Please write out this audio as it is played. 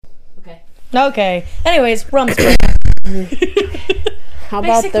Okay. Anyways, rum spring. How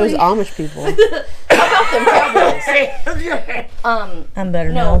about those Amish people? How about them cowboys? I'm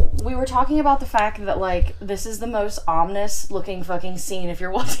better now. No, we were talking about the fact that, like, this is the most ominous looking fucking scene if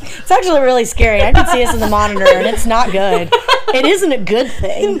you're watching. It's actually really scary. I can see us in the monitor, and it's not good. It isn't a good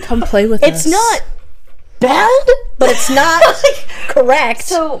thing. Come play with us. It's not bad, but it's not correct.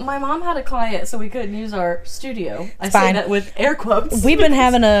 So, my mom had a client, so we couldn't use our studio. I say fine. that with air quotes. We've been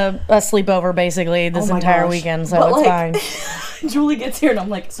having a sleepover, basically, this entire weekend, so But, it's fine. Julie gets here, and I'm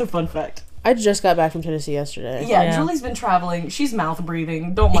like, so fun fact. I just got back from Tennessee yesterday. Yeah, Julie's been traveling. She's mouth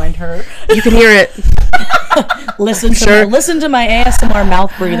breathing. Don't mind her. You can hear it. Listen to my ASMR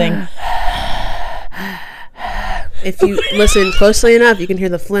mouth breathing. If you listen closely enough, you can hear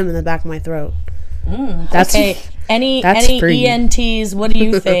the phlegm in the back of my throat. That's Okay. Any free. ENTs, what do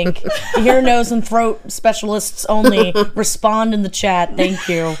you think? Ear, nose, and throat specialists only. Respond in the chat. Thank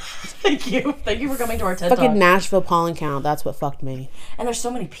you. Thank you. Thank you for coming to our TED fucking Talk. Nashville pollen count. That's what fucked me. And there's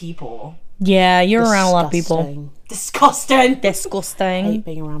so many people. Yeah, you're around a lot of people. Disgusting. I hate Disgusting.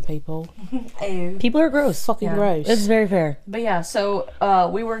 being around people. Ew. People are gross. Fucking gross. It's very fair. But yeah, so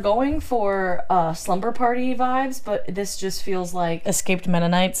we were going for slumber party vibes, but this just feels like Escaped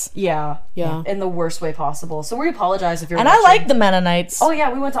Mennonites. yeah, Yeah. in the worst way possible. So we apologize if you're. And watching. I like the Mennonites. Oh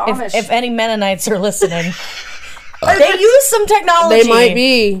yeah, we went to Amish. If any Mennonites are listening. They use some technology. They might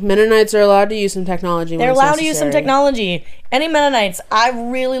be. Mennonites are allowed to use some technology. They're allowed to use some technology. Any Mennonites, I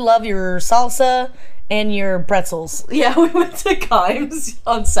really love your salsa and your pretzels. yeah, we went to Kimes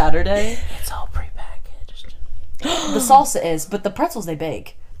on Saturday. It's all prepackaged. The salsa is, but the pretzels they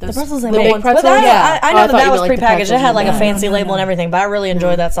bake. The pretzels they the make. big pretzels? But Yeah. I Oh, know I that thought you was meant, like, the prepackaged. It pretzels had like a in the fancy label and everything, but I really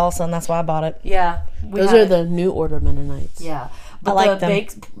enjoyed that salsa, and that's why I bought it. Yeah, Those are the New Order Mennonites. Yeah. But like the them.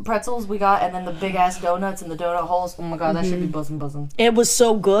 baked pretzels we got, and then the big ass donuts and the donut holes. Oh my god, that should be buzzing. It was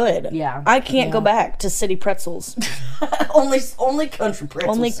so good. Yeah. I can't go back to city pretzels. only country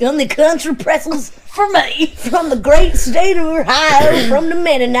pretzels. Only country pretzels for me from the great state of Ohio, from the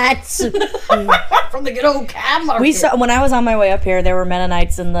Mennonites. from the good old cow market. We saw when I was on my way up here. There were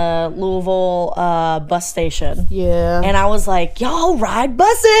Mennonites in the Louisville bus station. Yeah. And I was like, y'all ride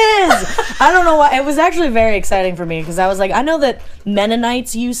buses! I don't know why. It was actually very exciting for me because I was like, I know that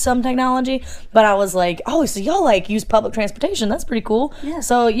Mennonites use some technology, but I was like, oh, so y'all like use public transportation. That's pretty cool. Yeah.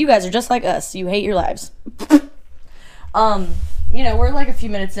 So you guys are just like us. You hate your lives. You know, we're like a few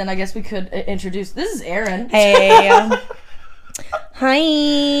minutes in. I guess we could introduce. This is Erin. Hey. Hi.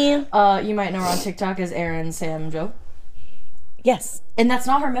 You might know her on TikTok as erinsamjo. Yes. And that's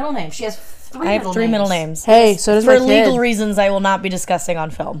not her middle name. She has three I have three middle names. Hey, so does For my kid. legal reasons I will not be discussing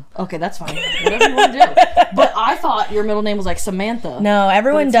on film. Okay, that's fine. Whatever you want to do. But I thought your middle name was like Samantha. No,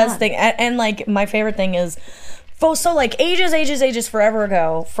 everyone it's does not. think, and like my favorite thing is, so like ages, forever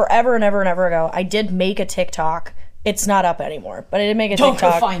and ever ago, I did make a TikTok. It's not up anymore, but I did make a Don't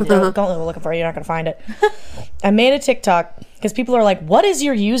go TikTok. find it. Don't go looking for it. You're not gonna find it. I made a TikTok because people are like, "What is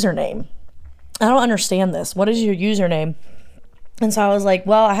your username?" I don't understand this. What is your username? And so I was like,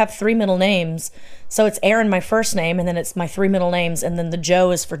 well, I have three middle names. So it's Erin, my first name, and then it's my three middle names, and then the Joe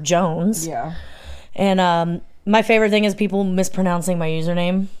is for Jones. Yeah. And my favorite thing is people mispronouncing my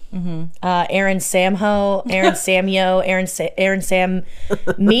username. Erinsamjo, erinsamjo,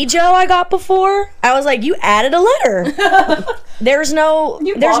 erinsamjo I got before. I was like, you added a letter. There's no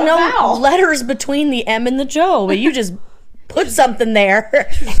bought a vowel. letters between the M and the Joe, but you just put something there.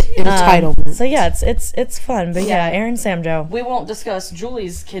 Entitlement. So yeah, it's fun. But yeah, erinsamjo. We won't discuss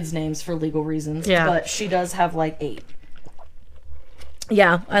Julie's kids' names for legal reasons. Yeah. But she does have like 8.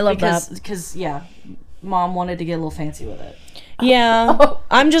 Yeah, I love that. Because yeah, Mom wanted to get a little fancy with it. Yeah,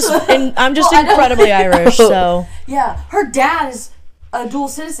 I'm just I know. incredibly Irish. So Yeah, her dad is a dual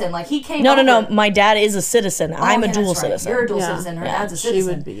citizen. Like he came. no. over- My dad is a citizen. I'm a Okay, dual that's right. citizen. You're a dual Yeah. citizen. Her Yeah, dad's a she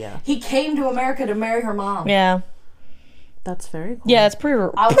citizen. would be, yeah. He came to America to marry her mom. Yeah, That's very cool. yeah. It's pretty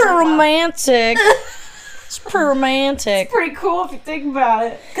was like, wow. romantic. It's pretty romantic. Pretty cool if you think about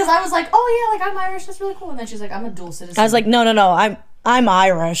it. Because I was like, oh yeah, like I'm Irish. That's really cool. And then she's like, I'm a dual citizen. I was like, no. I'm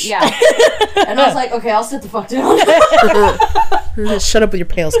Irish. yeah. And I was like, okay, I'll sit the fuck down. Just shut up with your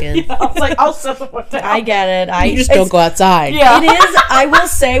pale skin. I was like, I'll sit the fuck down. I get it. You just don't go outside. Yeah. It is. I will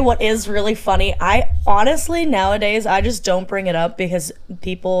say what is really funny. I honestly nowadays I just don't bring it up because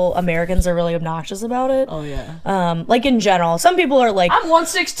Americans are really obnoxious about it. Oh yeah. Like in general, some people are like, I'm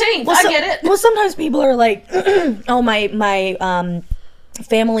 1/16. I get it. Well, sometimes people are like, oh my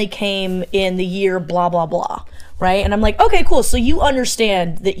family came in the year blah blah blah, right? And I'm like, okay, cool. So you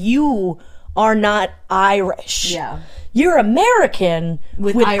understand that you are not Irish. Yeah. you're American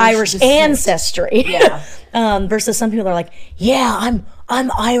with Irish descent. ancestry. Yeah. Versus some people are like, yeah, I'm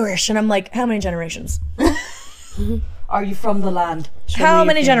Irish, and I'm like, how many generations? Are you from the land? How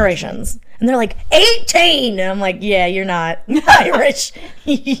many generations? And they're like, 18! And I'm like, yeah, you're not Irish.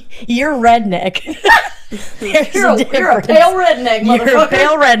 You're redneck. You're a pale redneck, motherfucker. You're a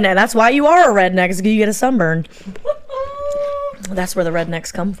pale redneck. That's why you are a redneck, is you get a sunburn. That's where the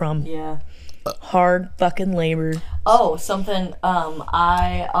rednecks come from. Yeah. Hard fucking labor. Oh, something.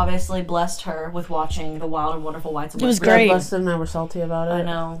 I obviously blessed her with watching The Wild and Wonderful Whites of It was West Virginia. great. Bustin and I were salty about it. I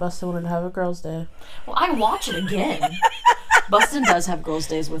know. Bustin wanted to have a girls' day. Well, I watch it again. Bustin does have girls'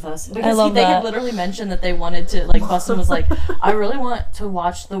 days with us because love they that. had literally mentioned that they wanted to. Like Bustin was like, "I really want to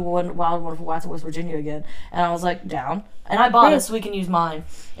watch the Wild and Wonderful Whites of West Virginia again," and I was like, "Down." And I bought it so we can use mine.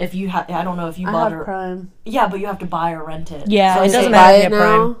 If you have, I don't know if you I bought have it. Prime. Yeah, but you have to buy or rent it. Yeah, So it I doesn't say- matter Buy if it you have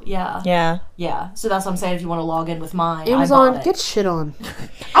Prime. now. Yeah, Yeah. yeah. So that's what I'm saying. If you want to log in with mine, I Amazon, bought it. get shit on.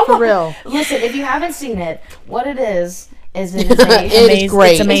 For real. Listen, if you haven't seen it, what it is it is It a is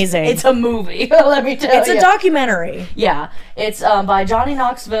great. It's amazing. it's a movie. Let me tell It's you. a documentary. Yeah, it's by Johnny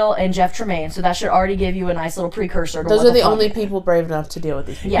Knoxville and Jeff Tremaine, so that should already give you a nice little precursor to Those what are the fuck- only people brave enough to deal with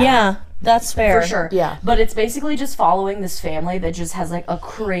these people. Yeah, that's fair. for sure. Yeah. But it's basically just following this family that just has like a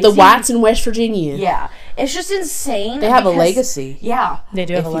crazy The Whites in West Virginia. Yeah. It's just insane. They have a because- legacy. Yeah. They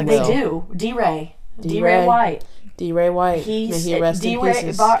do have a If you legacy. They do. D-Ray. D-Ray. D-Ray White. D-Ray White. May He's he rest in D-Ray,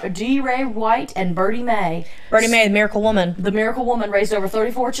 pieces. D-Ray White and Bertie May. Bertie Mae, the Miracle Woman. The Miracle Woman raised over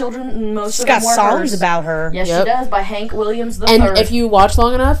 34 children, and most She's of got them were songs hers. about her. Yes, Yep. she does, by Hank Williams the And Third. if you watch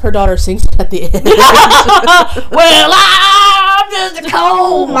long enough, her daughter sings at the end. Well, I'm just a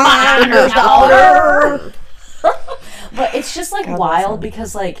coal miner's daughter. But it's just like God bless wild them.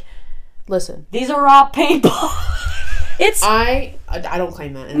 because like Listen, these are all people. It's I don't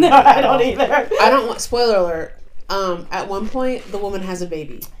claim that. No, I don't either. I don't want, spoiler alert. At one point, the woman has a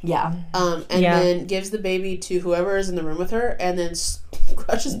baby. Yeah. And Yeah. then gives the baby to whoever is in the room with her, and then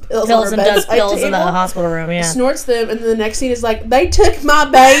crushes pills on pills her and does bedside pills in the table, hospital room. Yeah. snorts them, and then the next scene is like, they took my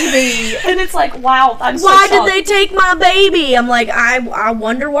baby. And it's like, wow, I'm so Why did shocked. they take my baby? I'm like, I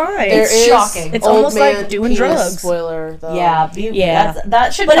wonder why. There It's is shocking. It's old almost like man doing penis drugs. Spoiler, though. Yeah, Yeah.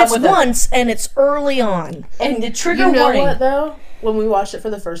 that should But come it's with it. once and it's early on. And the trigger You know warning. what, though? When we watched it for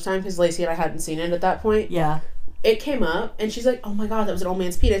the first time, because Lacey and I hadn't seen it at that point, Yeah. it came up, and she's like, oh my god, that was an old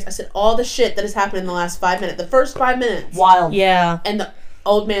man's penis. I said, all the shit that has happened in the last 5 minutes. The first 5 minutes. Wild. Yeah. And the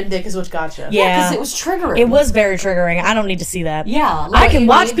old man dick is what gotcha. Yeah. Because it was triggering. It was very triggering. I don't need to see that. Yeah. I can you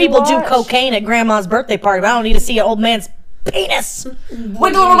watch need to people do watch. cocaine at grandma's birthday party, but I don't need to see an old man's penis. Wiggle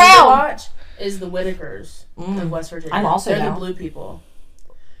What you need to around. watch is the Whitakers of West Virginia. I'm also They're down. the blue people.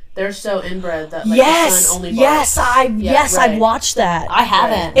 They're so inbred that like the Yes, son only barks. yes, right. I've watched that. I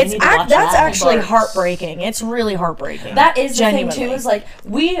haven't. It's I need to watch that's that. actually Barks. heartbreaking. It's really heartbreaking. That is the thing Genuinely. too. Is like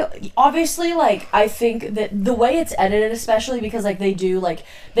we obviously like I think that the way it's edited, especially because like they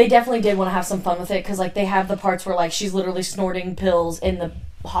definitely did want to have some fun with it because like they have the parts where like she's literally snorting pills in the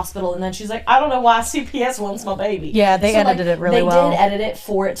hospital and then she's like, I don't know why CPS wants my baby. Yeah, they edited it really well. They did edit it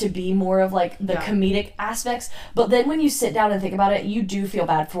for it to be more of like the Yeah. comedic aspects, but then when you sit down and think about it, you do feel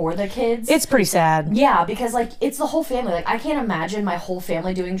bad for the kids. It's pretty sad. Yeah, because like it's the whole family. Like I can't imagine my whole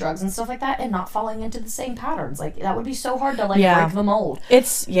family doing drugs and stuff like that and not falling into the same patterns. Like that would be so hard to like Yeah. break the mold.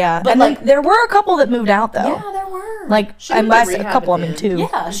 It's But, and like- then there were a couple that moved out though. Yeah, there were. Like She and went to by a rehab couple, I at mean the two.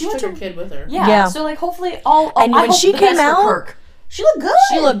 yeah, She she went took to her kid with her. yeah. Yeah. So like hopefully all And I when hope she the came best for out- Kirk. She looked good.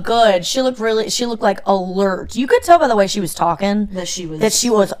 She looked good. She looked like alert. You could tell by the way she was talking that she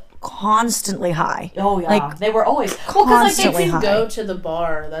was constantly high. Oh yeah, like, they were always well because like constantly they high. Go to the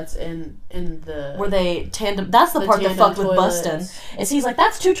bar that's in the where they tandem. That's the part that tandem fucked with Bustin. toilets. Is he's like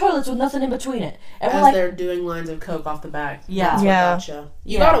that's 2 toilets with nothing in between it, and we're as like they're doing lines of coke off the back. Yeah. That's what Yeah. gotcha.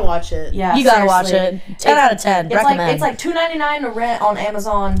 You Yeah. gotta watch it. yeah, You gotta watch seriously. it. 10 out of 10. It's Recommend. like it's like $2.99 to rent on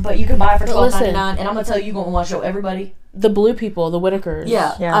Amazon, but you can buy it for But $12.99. listen. And I'm gonna tell you, gonna want to show everybody. The blue people, the Whitakers.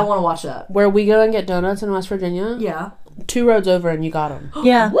 Yeah. I want to watch that. Where we go and get donuts in West Virginia. Yeah, 2 roads over and you got them.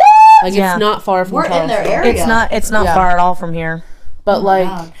 yeah. what? Like Yeah. it's not far from We're in their Charleston. area. It's not Yeah. far at all from here. But like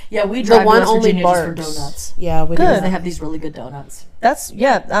God. Yeah, we the drive one to West only Virginia just for barks. donuts. Yeah, we Because do. they have these really good donuts. That's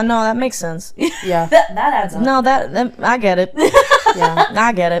I know that makes sense. Yeah, That adds up. No, that I get it. yeah.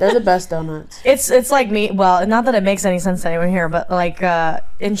 I get They're it. the best donuts. It's like me. Well, not that it makes any sense to anyone here, but like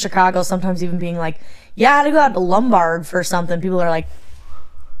in Chicago, sometimes even being like, yeah, I had to go out to Lombard for something. People are like,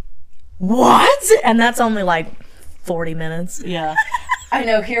 what? And that's only like 40 minutes. Yeah. I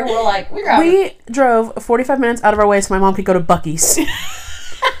know. Here we're like we We drove 45 minutes out of our way so my mom could go to Buc-ee's.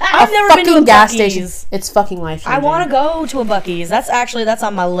 I I've never been to a fucking gas Buc-ee's. station. It's fucking life changing. I want to go to a Buc-ee's. That's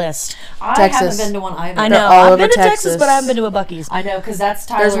on my list. I Texas. haven't been to one either. I They're know. all I've over been to Texas, Texas. but I haven't been to a Buc-ee's. I know, because that's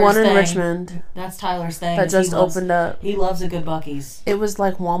Tyler's There's one in thing. Richmond That's Tyler's thing. that is just he loves- opened up. He loves a good Buc-ee's. It was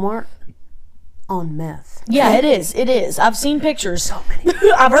like Walmart on meth. Yeah, it is. It is. I've seen pictures. So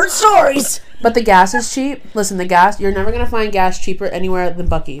many. I've heard stories. But the gas is cheap. Listen, the gas, you're never going to find gas cheaper anywhere than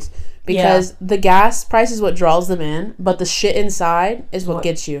Buc-ee's. Because the gas price is what draws them in, but the shit inside is what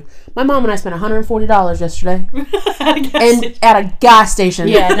gets you. My mom and I spent $140 yesterday. And at a gas station.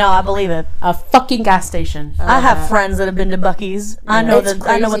 Yeah, no, I believe it. A fucking gas station. I have friends that have been to Buc-ee's. I know It's that.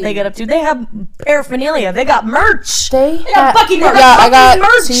 I know what crazy. they get up to. They have paraphernalia. They got merch. They got Buc-ee merch. Yeah, I got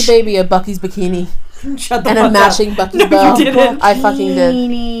Buc-ee's merch. T-Baby a Buc-ee's bikini. Shut the And fuck a matching Buc-ee No, belt. you didn't. I fucking did. A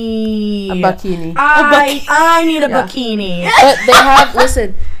Bikini. bikini. I need a bikini. But they have,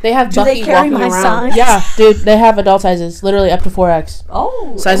 listen, they have Do they Buc-ee carry walking my around. size? Yeah, dude, they have adult sizes, literally up to 4X.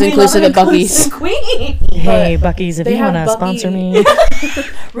 Oh. Size we inclusive love at Buc-ee's. inclusive Queen. Hey, Buc-ee's, if they you want have to Buc-ee- sponsor me,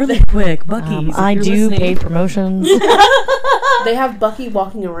 Really quick, Buc-ee's. I do paid promotions. They have Buc-ee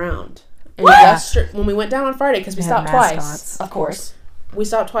walking around. And when we went down on Friday, because we stopped twice. Of course. We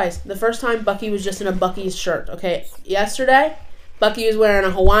stopped twice. The first time, Buc-ee was just in a Buc-ee's shirt, okay? Yesterday, Buc-ee was wearing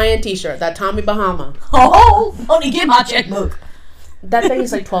a Hawaiian t-shirt, that Tommy Bahama. Oh, honey, get my checkbook. That thing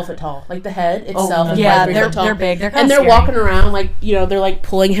is like 12 foot tall. Like the head itself is yeah, like 3 foot tall. they're big. They're And kinda they're scary. walking around like, they're like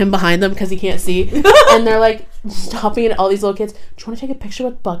pulling him behind them because he can't see. And they're like stopping at all these little kids. Do you want to take a picture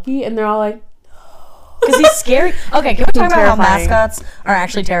with Buc-ee? And they're all like, Because he's scary. Okay, can we talk about how Terrifying. mascots are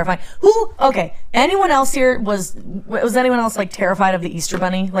actually terrifying? Anyone else here was anyone else like terrified of the Easter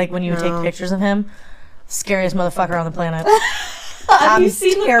Bunny? Like when you would take pictures of him? Scariest motherfucker on the planet. I'm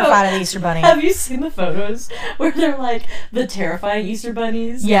terrified of the Easter Bunny. Have you seen the photos where they're like the terrifying Easter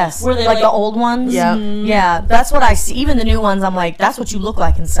bunnies? Yes, Where they like the old ones. Yeah. Yeah, that's what I see. Even the new ones, I'm like, that's what you look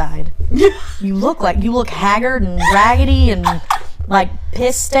like inside. You look haggard and raggedy and like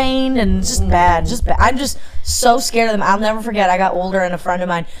piss stained and just bad. I'm just so scared of them. I'll never forget. I got older and a friend of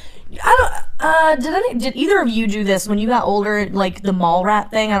mine. Did either of you do this when you got older, like the mall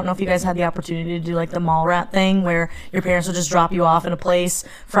rat thing? I don't know if you guys had the opportunity to do like the mall rat thing where your parents would just drop you off in a place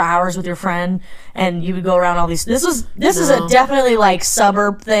for hours with your friend and you would go around all these. This is a definitely like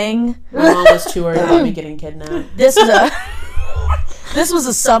suburb thing. my mom was too worried about me getting kidnapped. This was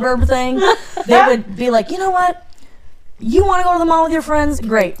a suburb thing. They would be like, you know what? You want to go to the mall with your friends?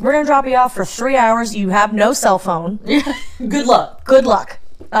 Great. We're going to drop you off for 3 hours. You have no cell phone. Good luck. Good luck.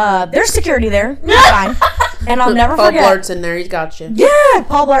 There's security there. You're fine. And I'll never Paul forget. Blart's in there. He's got you. Yeah,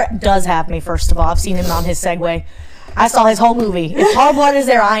 Paul Blart does have me, first of all. I've seen him on his Segway. I saw his whole movie. If Paul Blart is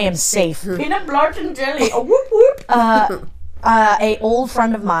there, I am safe. Peanut Blart and jelly. Oh, whoop whoop. A old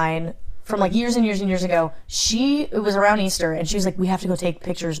friend of mine from like years and years and years ago, it was around Easter, and she was like, we have to go take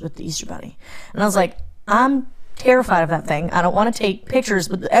pictures with the Easter Bunny. And I was like, I'm terrified of that thing. I don't want to take pictures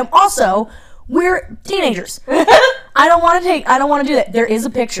with and also we're teenagers. I don't want to do that. There is a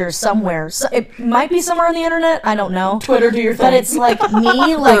picture somewhere. So it might be somewhere on the internet. I don't know. Twitter, do your thing. But it's like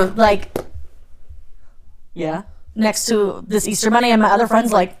me, like yeah. next to this Easter Bunny, and my other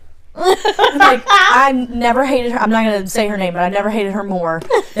friend's like, I never hated her. I'm not gonna say her name, but I never hated her more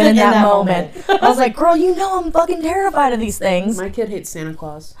than in that moment. I was like, girl, I'm fucking terrified of these things. My kid hates Santa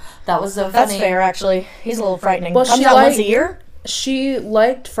Claus. That was so funny. That's fair, actually. He's a little frightening. Well, Comes she out once liked- a year. She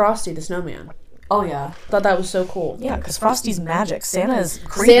liked Frosty the Snowman. Oh, yeah. Thought that was so cool. Yeah, because Frosty's magic. Santa is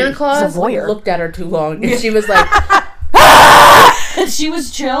creepy. Santa Claus He's a voyeur. looked at her too long, and she was like, She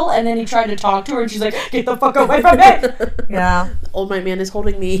was chill, and then he tried to talk to her, and she's like, get the fuck away from me! Yeah. "Old white man is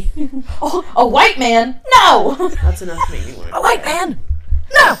holding me." Oh, a white man? No! That's enough to make me want to. A white man.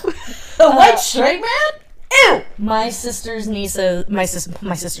 No. A white straight man? Ew! My sister's nieces, my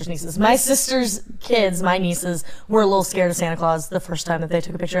sister's kids, my nieces, were a little scared of Santa Claus the first time that they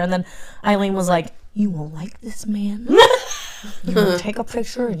took a picture. And then Eileen was like, you will like this man. You will take a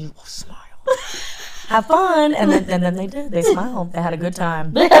picture and you will smile. Have fun. And then they did. They smiled. They had a good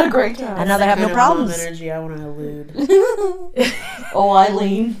time. They had a great time. And now they have no Kind of mom problems. energy I want to elude. Oh,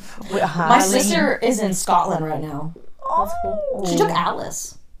 Eileen. Hi, My Eileen. sister is in Scotland right now. That's cool. She took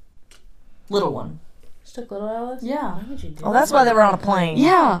Alice. Little one. She took little Alice. Yeah. Why would you do Well, that's why they were on a plane.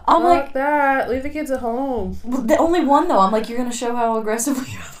 Yeah. I'm Fuck like, that. Leave the kids at home. the only one though. I'm like, you're gonna show how aggressively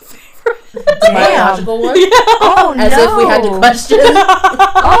you have a favorite. The biological one. Oh, no. As if we had to question.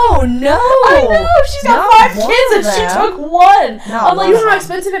 Oh, no. I know. She's got Not 5 one kids of and she them. took one. Not I'm like, You know how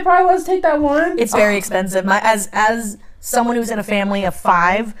expensive it probably was to take that one? It's very expensive. As someone who's in a family of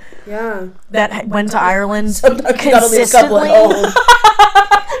 5 Yeah. that went to Ireland Sometimes you gotta leave a couple consistently. at home.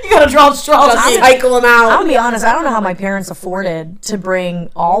 You gotta draw straws. Just cycle them out. I'll be honest, I don't know how my parents afforded to bring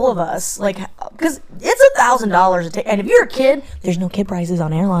all of us, like, because it's $1,000 a ticket. And if you're a kid, there's no kid prices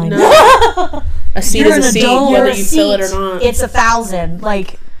on airlines. No. A seat You're is a an seat, adult. whether You're a you fill it or seat. not. It's $1,000.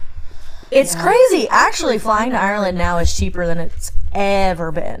 Like, it's crazy. Actually, flying to Ireland now is cheaper than it's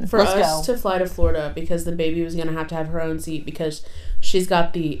ever been. For Let's us go. to fly to Florida because the baby was gonna have to have her own seat because she's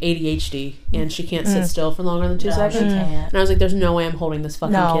got the ADHD and she can't sit still for longer than 2 No, she seconds. can't. And I was like, "There's no way I'm holding this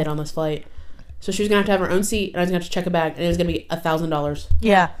fucking No. kid on this flight." So she was gonna have to have her own seat, and I was gonna have to check a bag, and it was gonna be $1,000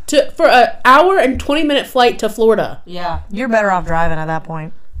 Yeah, for an hour and 20-minute flight to Florida. Yeah. you're better off driving at that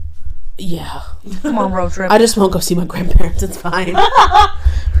point. Yeah, Come on, road trip. I just won't go see my grandparents. It's fine.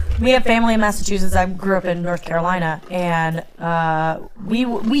 We have family in Massachusetts. I grew up in North Carolina, and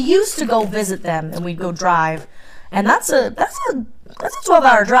we used to go visit them, and we'd go drive, and that's a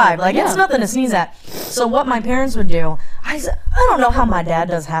 12-hour drive. Like, it's nothing to sneeze at. So what my parents would do, I don't know how my dad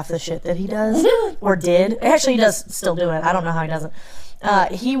does half the shit that he does or did. Actually, he does still do it. I don't know how he does it.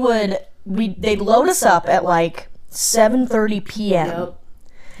 They'd load us up at like 7:30 p.m. Yep.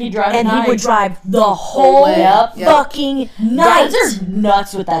 He drives and night. he would drive the whole Yep. fucking night. Dads are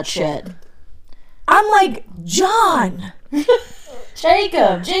nuts with that shit. I'm like, John,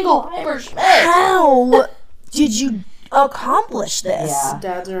 Jacob, Jingle, Hyper, Schmidt. how did you accomplish this? Yeah.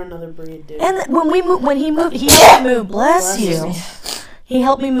 Dads are another breed, dude. And when he moved, bless you. He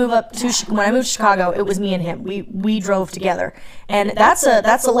helped me move up to when I moved to Chicago. It was me and him. We drove together, and that's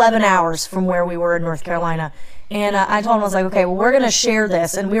 11 hours from where we were in North Carolina. And I told him, I was like, okay, well, we're gonna share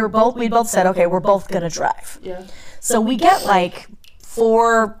this, and we both said, okay, we're both gonna drive. Yeah. So we get like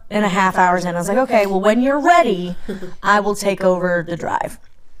 4.5 hours in. I was like, okay, well, when you're ready, I will take over the drive.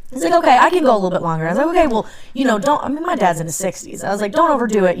 He's like, okay, I can go a little bit longer. I was like, okay, well, my dad's in his 60s. I was like, don't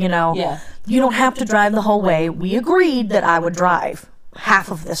overdo it, Yeah. You don't have to drive the whole way. We agreed that I would drive half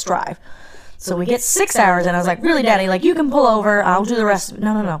of this drive. So we get 6 hours in. I was like, really, Daddy, like, you can pull over. I'll do the rest of it.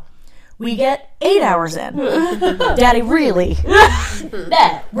 No. We get 8 hours in. Daddy, really?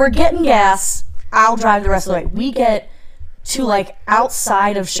 Dad. We're getting gas. I'll drive the rest of the way. We get to, like,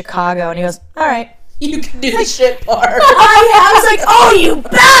 outside of Chicago, and he goes, all right. You can do the shit part. I was like, oh, you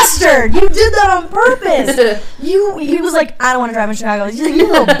bastard! You did that on purpose. He was like, I don't want to drive in Chicago. He's like, you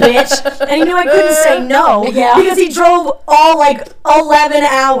little bitch. And he knew I couldn't say no because he drove all like 11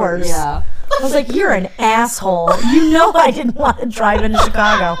 hours. Yeah. I was like, you're an asshole. You know I didn't want to drive into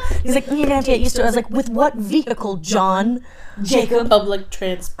Chicago. He's like, you're going to have to get used to it. I was like, with what vehicle, John? Jacob. Public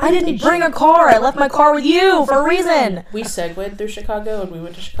transportation. I didn't bring a car. I left my car with you for a reason. We segued through Chicago and we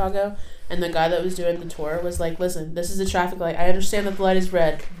went to Chicago, and the guy that was doing the tour was like, listen, this is a traffic light. I understand that the light is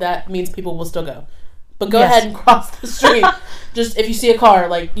red. That means people will still go. But go ahead and cross the street. Just if you see a car,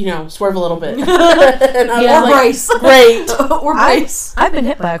 like, swerve a little bit. And I was brace. Great. Or brace. I've been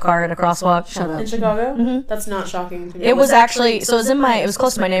hit by a car at a crosswalk. Shut up. In Chicago? That's not shocking to me. It was actually, so it was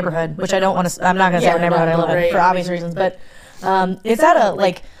close to my neighborhood, which I don't want to, I'm not going to say what neighborhood I live in right. for obvious reasons, but it's at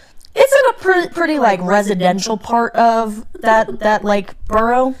it's in a pretty, like, residential part of that like,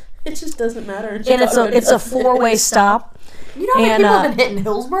 borough, It just doesn't matter. In and Chicago. it's a 4-way stop. You know how many And, people have been hit in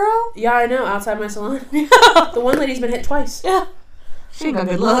Hillsborough? Yeah, I know. Outside my salon. The one lady's been hit twice. Yeah. She ain't got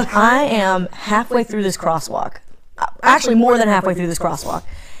good luck. I am halfway through this crosswalk, actually more than halfway through this crosswalk,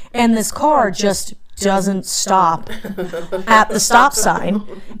 and this car just doesn't stop at the stop sign,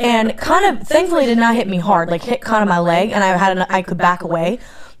 and kind of thankfully did not hit me hard, like hit kind of my leg, and I could back away,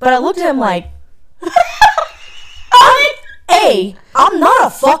 but I looked at him like, I'm not a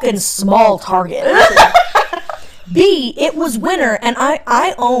fucking small target. B, it was winter, and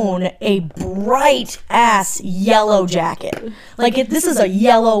I own a bright-ass yellow jacket. Like, this is a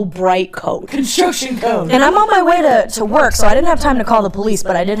yellow, bright coat. Construction code. And I'm on my way to work, so I didn't have time to call the police,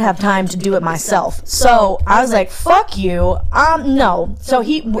 but I did have time to do it myself. So I was like, fuck you. No. So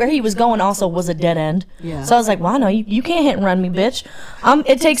where he was going also was a dead end. Yeah. So I was like, well, no, you can't hit and run me, bitch.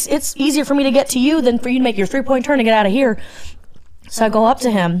 It's easier for me to get to you than for you to make your 3-point turn to get out of here. So I go up to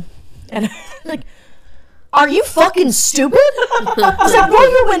him, and like, are you fucking stupid? I was like, roll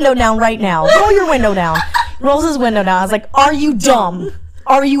your window down right now. Roll your window down. Rolls his window down. I was like, are you dumb?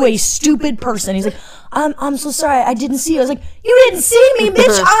 Are you a stupid person? He's like, I'm so sorry. I didn't see you. I was like, you didn't see me,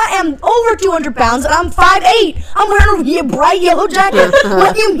 bitch. I am over 200 pounds and I'm 5'8". I'm wearing a bright yellow jacket.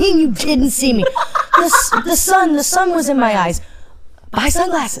 What do you mean you didn't see me? The sun was in my eyes. Buy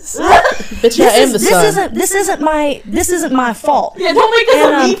sunglasses. Bitch, I am the sun. This isn't my fault. Yeah, don't make this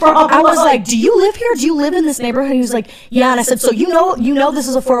a me problem. I was like, do you live here? Do you live in this neighborhood? He was like, yeah. And I said, so you know this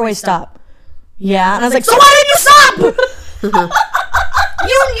is a 4-way stop. Yeah. And I was like, so why didn't you stop?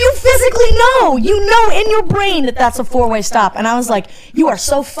 You physically know. You know in your brain that that's a 4-way stop. And I was like, you are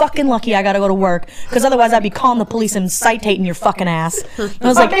so fucking lucky I gotta go to work. Because otherwise I'd be calling the police and citating your fucking ass. And I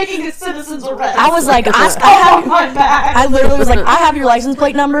was like, making a citizen's arrest. I was like, I literally was like, I have your license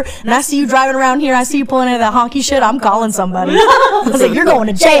plate number, and I see you driving around here. I see you pulling into that honky shit. I'm calling somebody. I was like, you're going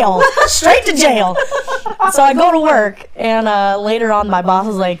to jail, straight to jail. So I go to work, and later on, my boss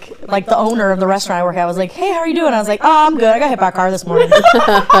was like the owner of the restaurant I work at was like, hey, how are you doing? I was like, oh, I'm good. I got hit by a car this morning.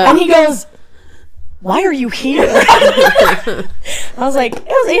 And he goes, why are you here? I was like,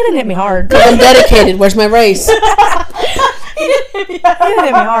 he didn't hit me hard. I'm dedicated. Where's my race? He didn't hit me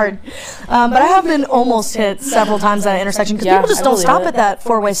hard. But I have been almost hit several times at an intersection because people just don't stop at that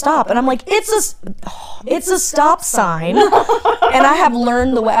 4-way stop. And I'm like, it's a stop sign. And I have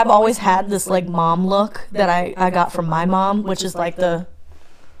learned the way. I've always had this like mom look that I got from my mom, which is like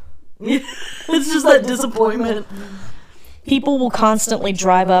it's just that disappointment. People will constantly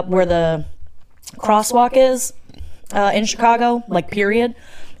drive up where the crosswalk is in Chicago, like period.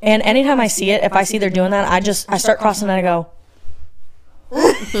 And anytime I see it, if I see they're doing that, I start crossing and I go.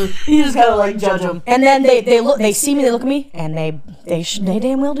 You just gotta like judge them. And then they see me, they look at me, and they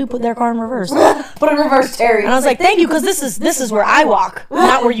damn well do put their car in reverse. Put in reverse, Terry. And I was like, thank you, because this is where I walk,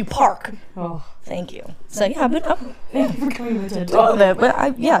 not where you park. Oh, thank you. So yeah, I've been up. thank you for coming with it.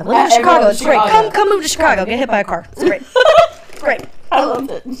 Live in Chicago. It's great. Come move to Chicago. Get hit by a car. It's great. It's great. I love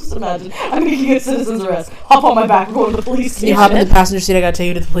it. Just imagine. I'm making a citizen's arrest. Hop on my back. We're going to the police station. You hop in the passenger seat. I gotta take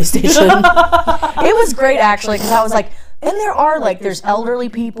you to the police station. It was great actually, because I was like, and there are like there's elderly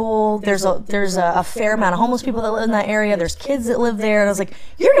people, there's a fair amount of homeless people that live in that area. There's kids that live there, and I was like,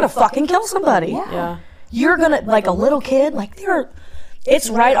 you're gonna fucking kill somebody. Yeah. You're gonna like a little kid. Like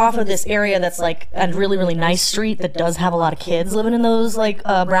it's right off of this area that's like a really, really nice street that does have a lot of kids living in those like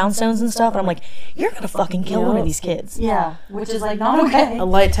brownstones and stuff. And I'm like, you're gonna fucking kill one of these kids. Yeah, which is like not okay. A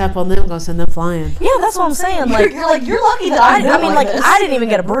light tap on them gonna send them flying. Yeah, that's what I'm saying. Like you're lucky that I mean, like I didn't even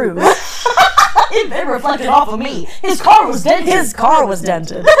get a bruise. It reflected off of me. His car was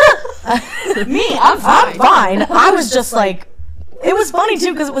dented. Me, I'm fine. I'm fine. I was just like, it was funny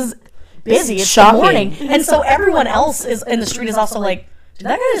too because it was busy. It's shocking. The morning, and so everyone else is in the street is also like, did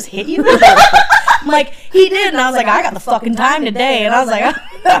that guy just hit you? I'm like, he did, and I was like, I got the fucking time today, and I was like,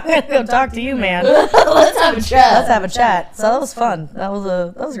 I'm gonna go talk to you, man. Let's have a chat. So that was fun. That was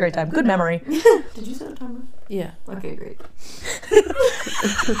a great time. Good memory. Did you set a timer? Yeah. Okay, great.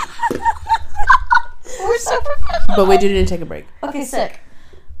 We're so professional. But we didn't take a break. Okay, sick.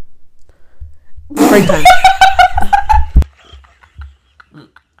 Break time.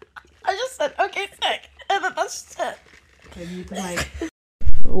 I just said, okay, sick, and then that's just it.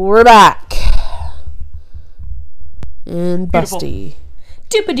 We're back. And Busty.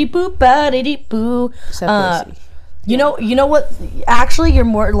 Doopity boop badity boo. Except Busty. You know what? Actually, you're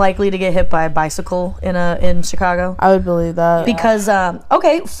more likely to get hit by a bicycle in Chicago. I would believe that. Because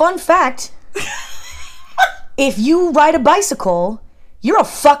okay, fun fact. If you ride a bicycle, you're a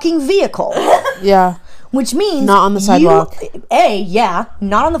fucking vehicle. Yeah. Which means not on the sidewalk.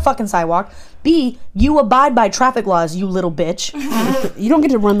 Not on the fucking sidewalk. B, you abide by traffic laws, you little bitch. You don't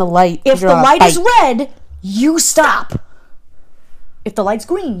get to run the light. If the light is red, you stop. If the light's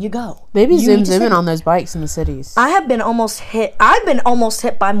green, you go. Maybe zoom in on those bikes in the cities. I've been almost hit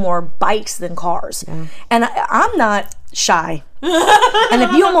by more bikes than cars. Yeah. And I'm not shy. And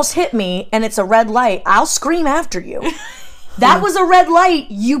if you almost hit me and it's a red light, I'll scream after you. That was a red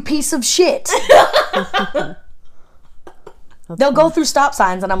light, you piece of shit. They'll go through stop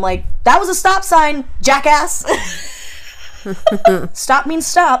signs and I'm like, that was a stop sign, jackass. Stop means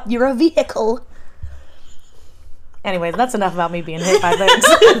stop. You're a vehicle. Anyways, that's enough about me being hit by things.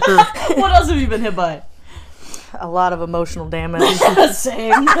 What else have you been hit by? A lot of emotional damage.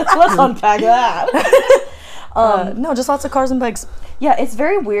 Same. Let's unpack that. No, just lots of cars and bikes. Yeah, it's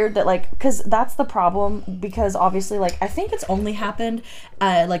very weird that, like, because that's the problem, because obviously, like, I think it's only happened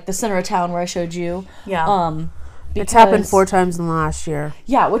at, like, the center of town where I showed you. Yeah. It's happened 4 times in the last year.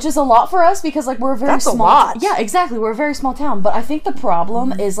 Yeah, which is a lot for us because, like, we're a very small... That's a lot. Yeah, exactly. We're a very small town. But I think the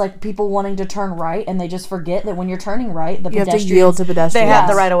problem is, like, people wanting to turn right, and they just forget that when you're turning right, the you pedestrians... have to yield to pedestrians. They have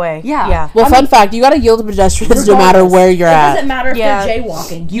the right of way. Yeah. Well, fun fact, you gotta yield to pedestrians no matter where you're at. It doesn't matter if they're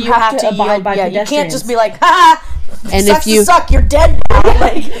jaywalking. You have to abide by pedestrians. You can't just be like, ha! And sucks to suck, you're dead.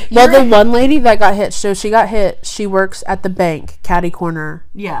 Like, well, the one lady that got hit, so she got hit, she works at the bank, Caddy Corner.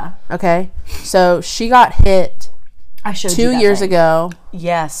 Yeah. Okay? So she got hit... I showed 2 years ago.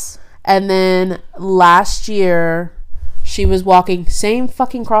 Yes. And then last year, she was walking same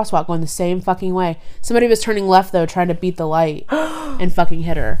fucking crosswalk, going the same fucking way. Somebody was turning left, though, trying to beat the light and fucking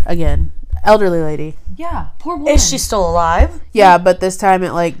hit her again. Elderly lady. Yeah, poor woman. Is she still alive? Yeah, but this time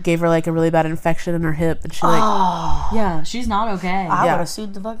it like gave her like a really bad infection in her hip, and she like. Yeah, she's not okay. I Yeah. would have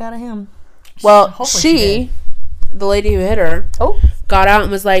sued the fuck out of him. Well, Hopefully she the lady who hit her, got out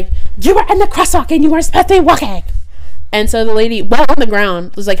and was like, "You were in the crosswalk and you were supposed to be walking." And so the lady, while on the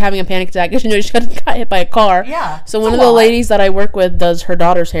ground, was like having a panic attack because she got hit by a car. Yeah. So one of the ladies that I work with does her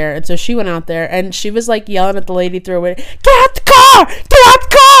daughter's hair, and so she went out there and she was like yelling at the lady through a window, "Get out the car! Get out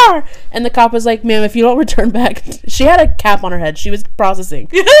the car!" And the cop was like, "Ma'am, if you don't return back," she had a cap on her head. She was processing.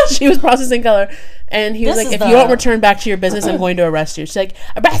 She was processing color, and he was This like, is "If you don't return back to your business, I'm going to arrest you." She's like,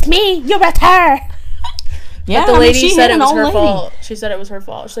 "Arrest me! You arrest her!" Yeah, But the lady she said hit it an was old her lady. fault. She said it was her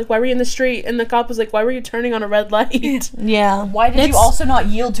fault. She's like, "Why were you in the street?" And the cop was like, "Why were you turning on a red light?" Yeah. Why did you also not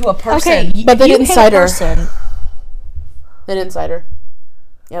yield to a person? Okay, But they you didn't hit a cite her. person. They didn't cite her.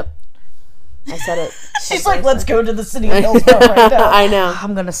 Yep. I said it. She's like, let's go to the city of Hillsborough right now. I know.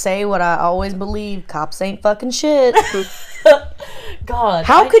 I'm gonna say what I always believe: cops ain't fucking shit. God.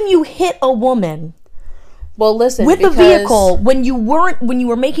 How can you hit a woman Well, listen. with a because- vehicle when you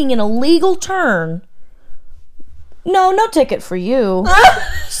were making an illegal turn? No ticket for you.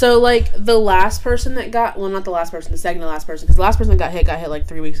 So, like, the last person that got... Well, not the last person. The second to last person. Because the last person that got hit like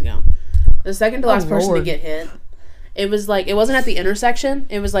 3 weeks ago. The second to last person to Lord. get hit, it was, like... It wasn't at the intersection.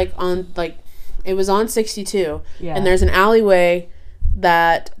 It was, like, on, like... It was on 62. Yeah. And there's an alleyway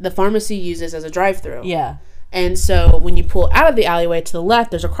that the pharmacy uses as a drive-through. Yeah. And so when you pull out of the alleyway to the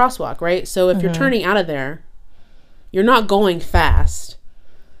left, there's a crosswalk, right? So if you're turning out of there, you're not going fast.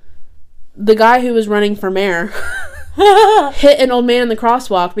 The guy who was running for mayor hit an old man in the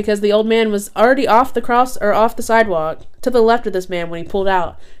crosswalk because the old man was already off the sidewalk to the left of this man when he pulled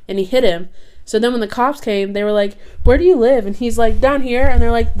out, and he hit him. So then when the cops came, they were like, "Where do you live?" And he's like, "Down here." And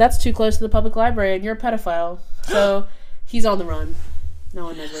they're like, "That's too close to the public library and you're a pedophile." So he's on the run. No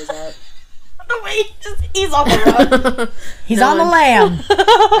one knows where he's at. He's on the run. He's No on the one- lam.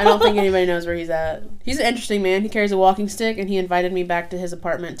 I don't think anybody knows where he's at. He's an interesting man. He carries a walking stick, and he invited me back to his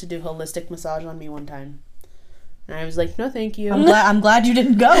apartment to do holistic massage on me one time. And I was like, "No, thank you." I'm glad you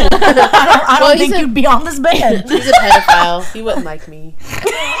didn't go. I don't think you'd be on this bed. He's a pedophile. He wouldn't like me.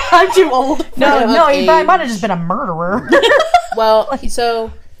 I'm too old. No, he age. might have just been a murderer. Well,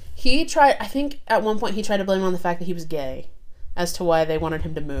 so he tried. I think at one point he tried to blame it on the fact that he was gay, as to why they wanted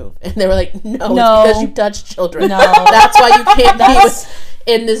him to move. And they were like, "No, No. it's because you touched children. No. That's why you can't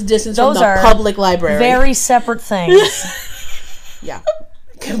be in this distance from Those the are public library." Very separate things. Yeah,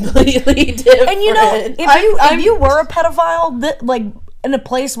 completely different. And you know, if you were a pedophile, like in a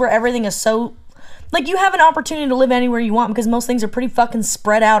place where everything is so, like you have an opportunity to live anywhere you want because most things are pretty fucking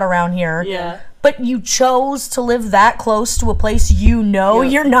spread out around here. Yeah. But you chose to live that close to a place you know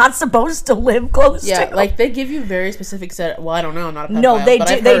you're not supposed to live close Yeah, to. like they give you very specific set. Well, I don't know. I'm not a pedophile. No, they but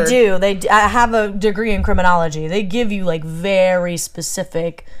do. I've They heard. do. I have a degree in criminology. They give you like very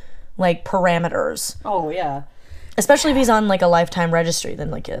specific, like parameters. Oh, yeah. Especially if he's on like a lifetime registry, then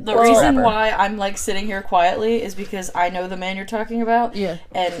like The reason why I'm like sitting here quietly is because I know the man you're talking about. Yeah.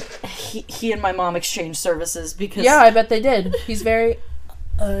 And he and my mom exchanged services because. Yeah, I bet they did. He's very.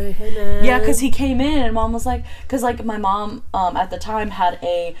 Hey man. Yeah, because he came in and mom was like, because like my mom at the time had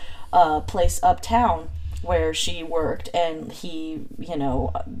a place uptown where she worked, and he, you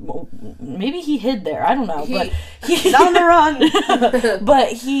know, maybe he hid there. I don't know, but he's on the run.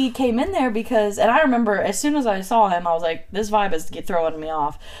 But he came in there because, and I remember as soon as I saw him, I was like, this vibe is throwing me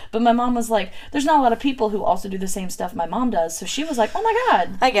off. But my mom was like, there's not a lot of people who also do the same stuff my mom does, so she was like, oh my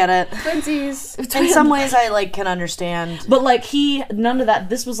god. I get it. Twinsies. In some ways, I like can understand. But like none of that.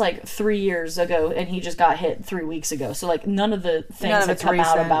 This was like 3 years ago, and he just got hit 3 weeks ago. So like none of the things None of had it's come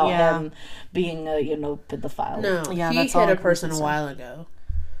out recent, about yeah. him being a pedophile. No, Yeah, he that's hit all a person a recent while ago.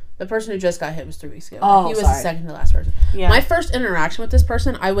 The person who just got hit was 3 weeks ago. Oh, he was sorry. the second to last person. Yeah. My first interaction with this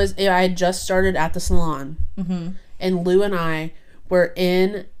person, I had just started at the salon, and Lou and I were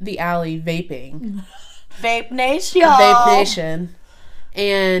in the alley vaping. Vape Nation. Vape Nation.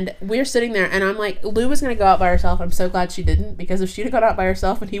 And we're sitting there, and I'm like, Lou was going to go out by herself. I'm so glad she didn't, because if she'd have gone out by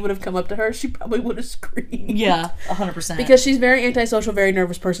herself and he would have come up to her, she probably would have screamed. Yeah, 100%. Because she's very antisocial, very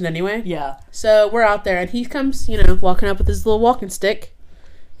nervous person anyway. yeah, So we're out there, and he comes, walking up with his little walking stick.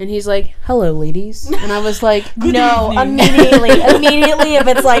 And he's like, "Hello, ladies." And I was like, No, immediately, if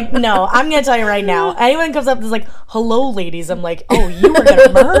it's like, no, I'm gonna tell you right now. Anyone that comes up and is like, "Hello, ladies," I'm like, "Oh, you were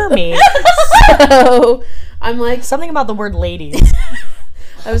gonna murder me." so I'm like, Something about the word "ladies."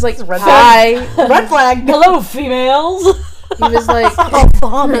 I was like, "Hi." Red flag. hello, females. He was like, Oh,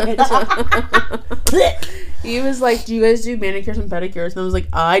 vomit. he was like, "Do you guys do manicures and pedicures?" And I was like,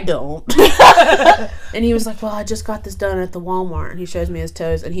 "I don't." And he was like, "Well, I just got this done at the Walmart." And he shows me his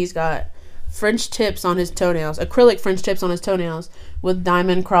toes, and he's got French tips on his toenails, acrylic French tips on his toenails with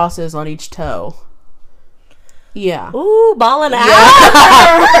diamond crosses on each toe. Yeah. Ooh, balling out.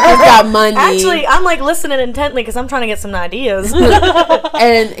 He's got money. Actually, I'm like listening intently because I'm trying to get some ideas.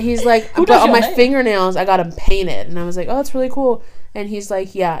 And he's like, but on my name? fingernails, I got them painted. And I was like, oh, that's really cool. And he's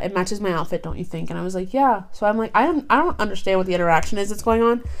like, yeah, it matches my outfit, don't you think? And I was like, yeah. So I'm like, I don't understand what the interaction is that's going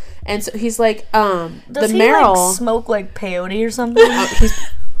on. And so he's like, Does the he Meryl. like smoke like peyote or something? He's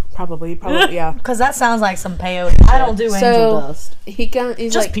probably, yeah. Because that sounds like some peyote. I don't do angel dust. He's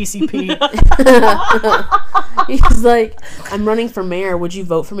Just like, PCP. he's like, I'm running for mayor. Would you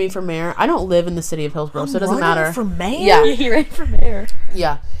vote for me for mayor? I don't live in the city of Hillsborough, so it doesn't matter. For mayor? Yeah. He ran for mayor.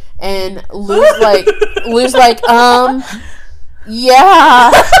 Yeah. And Lou's like,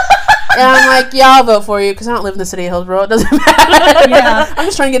 yeah. And I'm like, yeah, I'll vote for you because I don't live in the city of Hillsborough. It doesn't matter. Yeah. I'm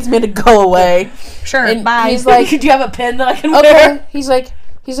just trying to get this man to go away. Sure. And bye. he's like, Do you have a pen that I can okay. wear? He's like,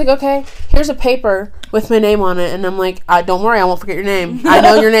 okay, here's a paper with my name on it. And I'm like, don't worry, I won't forget your name. I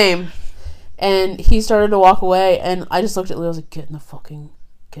know your name. And he started to walk away, and I just looked at Lou. I was like, get in the fucking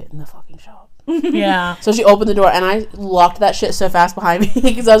shop. Yeah. So she opened the door, and I locked that shit so fast behind me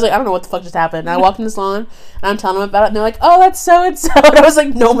because I was like, I don't know what the fuck just happened. And I walked in the salon, and I'm telling them about it, and they're like, oh, that's so-and-so. And I was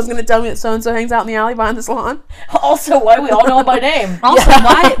like, no one's going to tell me that so-and-so hangs out in the alley behind the salon. Also, why do we all know him by name? Also,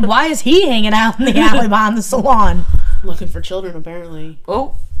 why is he hanging out in the alley behind the salon? Looking for children, apparently.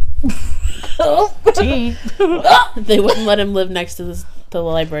 Oh. Gee. They wouldn't let him live next to the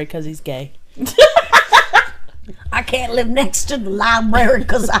library because he's gay. I can't live next to the library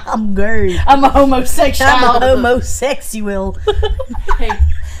because I'm gay. I'm a homosexual. I'm a homosexual. Hey,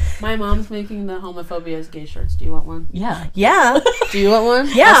 my mom's making the Homophobia's gay shirts. Do you want one? Yeah. Yeah. Do you want one?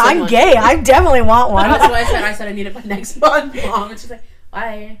 Yeah, I'll send I'm one. gay. I definitely want one. That's what I said I need it by next month, Mom. And she's like,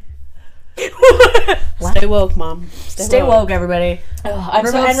 why? Stay woke, Mom. Stay woke, everybody. I'm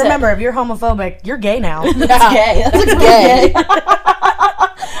so And upset. remember, if you're homophobic, you're gay now. That's gay. That's Gay.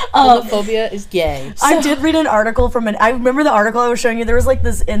 Homophobia is gay. I did read an article I remember the article I was showing you. There was like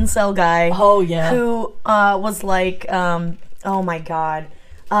this incel guy Oh, yeah. who was like, oh my God,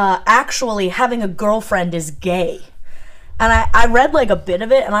 actually having a girlfriend is gay. And I read like a bit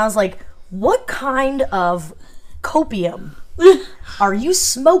of it and I was like, what kind of copium are you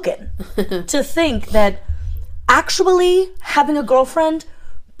smoking to think that actually having a girlfriend,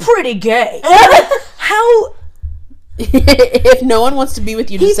 pretty gay? How... If no one wants to be with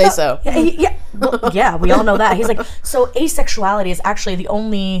you, just say so. Yeah, well, yeah, we all know that. He's like, so asexuality is actually the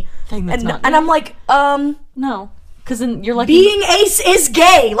only Thing that's not and I'm like, No. Because then you're like... being ace is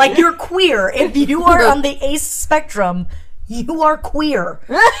gay. Like, you're queer. If you are on the ace spectrum, you are queer.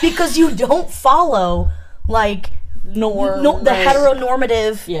 Because you don't follow, like, the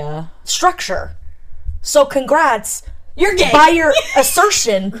heteronormative Yeah. structure. So congrats. You're gay. By your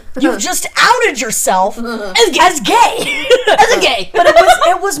assertion, you've just outed yourself as gay. As a gay. But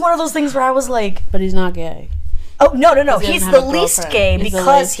it was one of those things where I was like, But he's not gay. oh, no. He He's doesn't the have a least girlfriend. gay He's the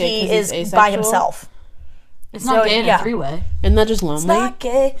because least gay he 'cause is he's by asexual? himself. It's not So, gay in yeah. a three-way. Isn't that just lonely? It's not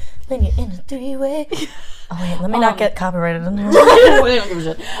gay when you're in a three-way. Oh, wait, let me not get copyrighted in there. We don't give a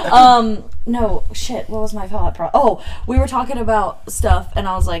shit. No, shit. What was my thought? We were talking about stuff, and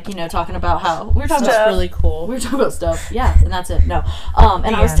I was like, talking about how we were talking That's about really cool. We were talking about stuff. Yeah, and that's it. No.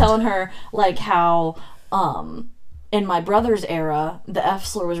 And I was end. telling her like how in my brother's era, the F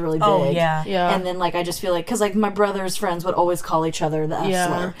slur was really big. Oh, yeah. Yeah. And then, like, I just feel like, because, like, my brother's friends would always call each other the F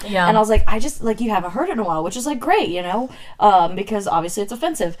slur. Yeah. And I was like, you haven't heard it in a while, which is, like, great, because obviously it's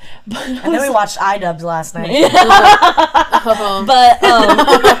offensive. But And then we watched iDubbbz last night. But,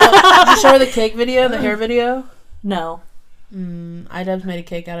 Did you show her the cake video, the hair video? no. iDubbbz made a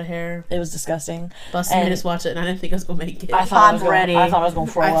cake out of hair. It was disgusting. Busted made us watch it, and I didn't think I was gonna make it. I thought I was ready. I thought I was going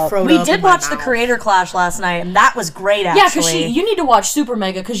to throw I up. froze We up did in my watch the mouth. Creator Clash last night, and that was great, Yeah, actually. because you need to watch Super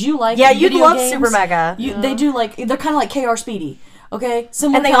Mega because you like Yeah, you'd video love games. Super Mega. They do like they're kind of like KR Speedy, okay?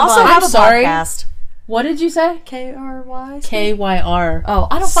 Similar And they kind of also vibe. have a sorry. podcast. What did you say? KRY. KYR. Oh,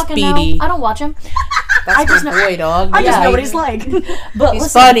 I don't fucking Speedy. know. I don't watch him. That's I just my know- boy, dog. I just Yeah. know what he's like. But He's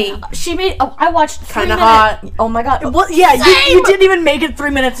listen, funny. She made. Oh, I watched. Kinda 3 hot. minute- Oh my god. Well, yeah, you didn't even make it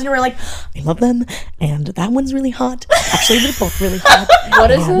 3 minutes, and you were like, I love them, and that one's really hot. Actually, they're both really hot.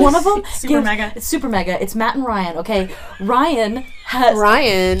 What is this? One of them. Super Mega. It's Super Mega. It's Matt and Ryan. Okay, Ryan has.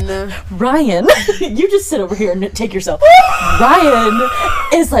 Ryan. Ryan, you just sit over here and take yourself. Ryan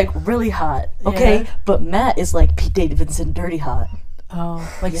is like really hot, okay? Yeah. But Matt is like Pete Davidson, dirty hot. Oh,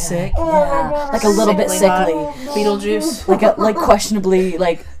 like sick. Yeah, like a little bit sickly, Beetlejuice. like questionably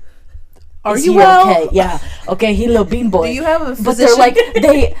like. Are is you he well? okay? Yeah. Okay, he a little bean boy. Do you have a physician? But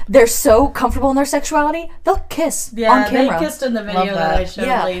they're like they're so comfortable in their sexuality. They'll kiss on camera. in the video that I showed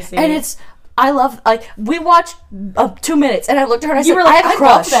Yeah, and it's I love, like, we watched 2 minutes, and I looked at her and I said, were like, I have a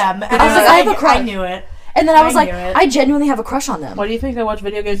crush. love them. And I was like, I have a crush. I knew it. And then I was like, knew it. I genuinely have a crush on them. Why do you think I watch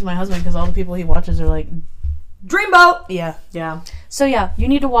video games with my husband? Because all the people he watches are like, Dreamboat. yeah. Yeah. So yeah, you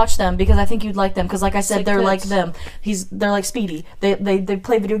need to watch them because I think you'd like them. Because like I said, Sick they're tits. like them. They're like Speedy. They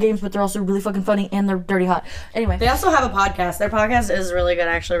play video games, but they're also really fucking funny and they're dirty hot. Anyway, They also have a podcast. Their podcast is really good.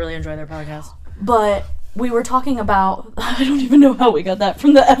 I actually really enjoy their podcast. but we were talking about. I don't even know how we got that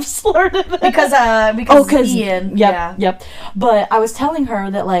from the F slur to the Because Ian. Yep. But I was telling her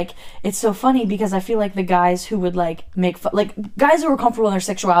that like it's so funny because I feel like the guys who would like make fun, like guys who are comfortable in their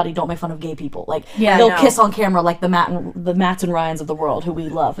sexuality don't make fun of gay people. Like they'll kiss on camera like the Matts and Ryans of the world who we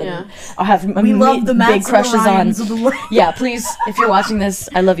love and have We love the Matts big crushes and the Ryans on. of the world. Yeah, please, if you're watching this,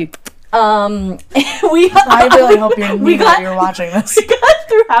 I love you. We I really hope you're watching this. We got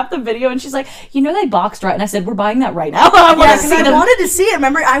through half the video and she's like, you know they boxed, right? And I said, we're buying that right now. I Yeah, want to because see I them. wanted to see it.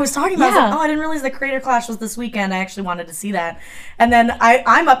 Remember, I was talking about. I was Yeah. like, I didn't realize the Creator Clash was this weekend. I actually wanted to see that, and then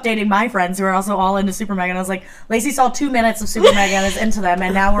I'm updating my friends who are also all into Super Mega. And I was like, Lacey saw 2 minutes of Super Mega and is into them,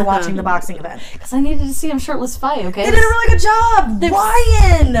 and now we're watching the boxing event. Because I needed to see him shirtless fight, okay? They did a really good job.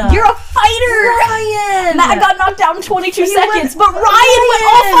 Ryan, You're a fighter! Ryan. Matt got knocked out in 22 He seconds, went- but Ryan went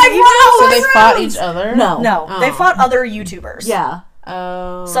all 5 He rounds! So went they rounds. fought each other? No, Oh. they fought other YouTubers. Yeah.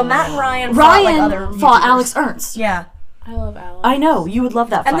 Oh. So Matt and Ryan fought like other Ryan fought YouTubers. Alex Ernst. Yeah. I love Alex. I know, you would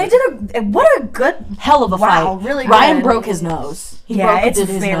love that fight. And they did what a good. hell of a Wow, fight. really Ryan good. broke his nose. He Yeah, it's did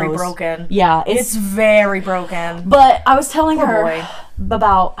his very nose. broken. Yeah, It's very broken. But I was telling Poor her boy.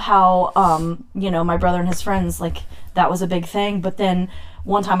 about how, my brother and his friends, like, that was a big thing. But then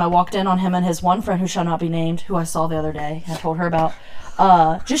one time I walked in on him and his one friend, who shall not be named, who I saw the other day, I told her about,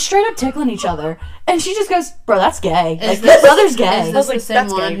 just straight up tickling each other. And she just goes, bro, that's gay. Like, your brother's gay. Is was this like, the same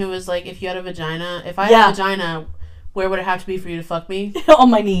that's one gay. who was like, if you had a vagina, if I Yeah. had a vagina, where would it have to be for you to fuck me? On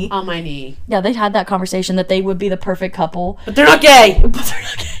my knee. On my knee. Yeah, they had that conversation that they would be the perfect couple. But they're not gay! But they're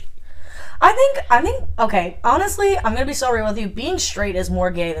not gay. I think, okay, honestly, I'm gonna be so real with you. Being straight is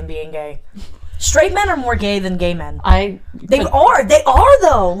more gay than being gay. Straight men are more gay than gay men. They are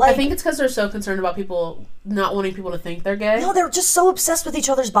though. Like, I think it's because they're so concerned about people not wanting people to think they're gay. no, they're just so obsessed with each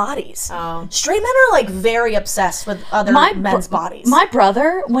other's bodies. Oh. Straight men are like very obsessed with other men's bodies. My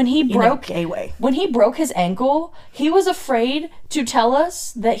brother, when he in a broke gay way. When he broke his ankle, he was afraid to tell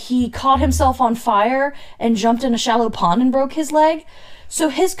us that he caught himself on fire and jumped in a shallow pond and broke his leg. So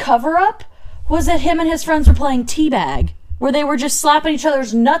his cover-up was that him and his friends were playing teabag, where they were just slapping each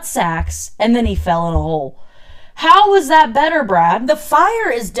other's nut sacks, and then he fell in a hole. How was that better, Brad? The fire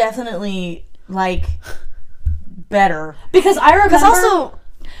is definitely like better. Because I remember... Because also,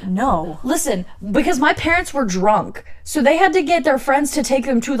 no. Listen, because my parents were drunk, so they had to get their friends to take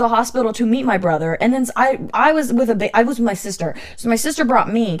them to the hospital to meet my brother. And then I was with my sister, so my sister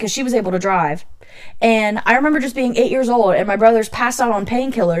brought me because she was able to drive. And I remember just being 8 years old, and my brother's passed out on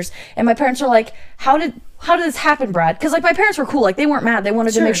painkillers, and my parents were like, "How did this happen, Brad?" Because like my parents were cool, like they weren't mad, they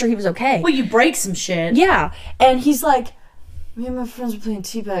wanted to make sure he was okay. Well, you break some shit. Yeah, and he's like, me and my friends were playing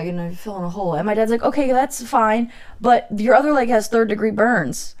teabag and I fell in a hole. And my dad's like, okay, that's fine, but your other leg has 3rd-degree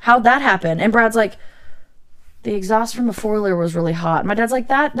burns. How'd that happen? And Brad's like, the exhaust from the four-wheeler was really hot. My dad's like,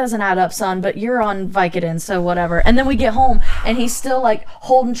 that doesn't add up, son, but you're on Vicodin, so whatever. And then we get home, and he's still, like,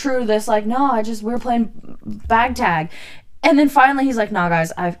 holding true to this, like, no, we were playing bag tag. And then finally he's like, nah,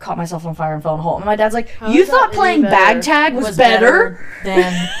 guys, I've caught myself on fire and fell in a hole. And my dad's like, you is thought that playing any better? bag tag was better?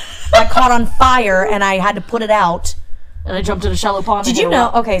 than I caught on fire and I had to put it out. And I jumped in a shallow pond. Did you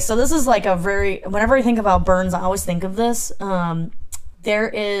know? Okay, so this is like whenever I think about burns, I always think of this. There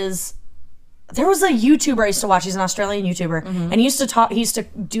was a YouTuber I used to watch. He's an Australian YouTuber, and he used to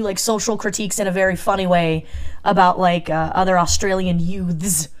do like social critiques in a very funny way about like other Australian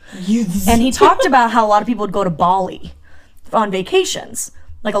youths. And he talked about how a lot of people would go to Bali on vacations.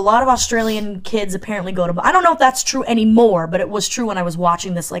 Like a lot of Australian kids apparently go to. I don't know if that's true anymore, but it was true when I was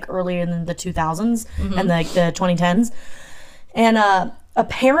watching this like earlier in the 2000s and like the 2010s. And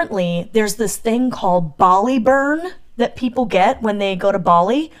apparently, there's this thing called Bali burn that people get when they go to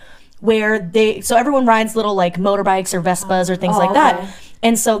Bali, where so everyone rides little like motorbikes or Vespas or things like that.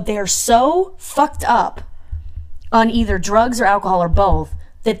 And so they're so fucked up on either drugs or alcohol or both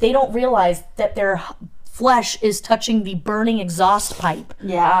that they don't realize that their flesh is touching the burning exhaust pipe.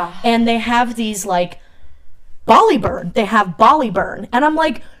 Yeah. And they have these like Bali burn. They have Bali burn. And I'm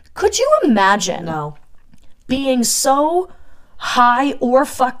like, could you imagine being so high or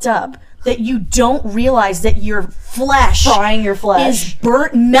fucked up that you don't realize that your flesh Frying your flesh. is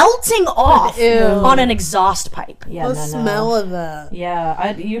burnt, melting off Ew. on an exhaust pipe. Yeah, The smell of that.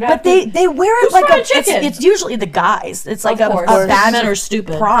 Yeah, you'd have But they wear it Who's like fried chicken? it's usually the guys. It's like Of a course. badge Men of are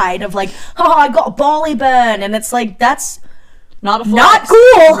stupid. pride of like, oh, I got Bali Ben, and it's like that's not a flex. not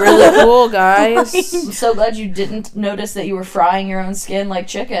cool. Really cool, guys. I'm so glad you didn't notice that you were frying your own skin like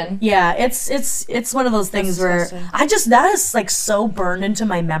chicken. Yeah, it's one of those things where that is like so burned into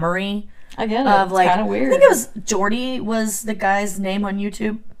my memory. I get it. Of It's like, kind of weird. I think it was Jordy was the guy's name on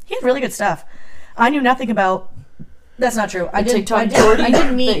YouTube. He had really good stuff. I knew nothing about. That's not true. I didn't. TikTok I Jordy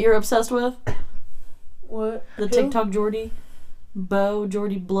didn't meet. that you're obsessed with. What? The TikTok Jordy,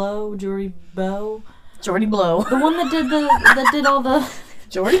 Jordy Blow, Jordy Bow. Jordy Blow. The one that did all the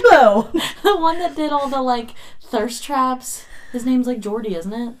Jordy Blow. the one that did all the like thirst traps. His name's like Jordy,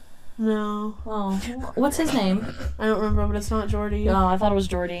 isn't it? No. Oh, what's his name? I don't remember, but it's not Jordy. Oh, I thought it was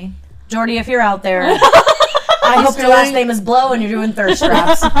Jordy. Jordy, if you're out there, I hope your last name is Blow and you're doing thirst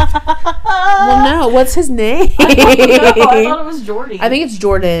traps. Well, no. What's his name? No, I thought it was Jordy. I think it's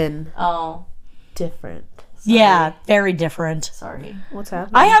Jordan. Oh, Different. Yeah, very different. sorry. What's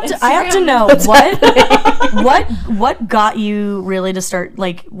happening? I have to know what got you really to start,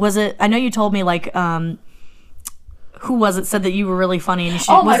 like, was it, I know you told me like who was it said that you were really funny and you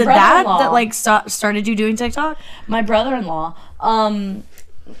should, Oh, my was it that brother-in-law. like started you doing TikTok? My brother-in-law.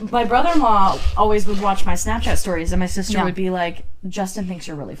 My brother-in-law always would watch my Snapchat stories, and my sister Yeah. would be like, "Justin thinks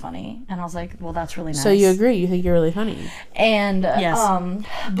you're really funny," and I was like, "Well, that's really nice." So you agree? You think you're really funny? And Yes.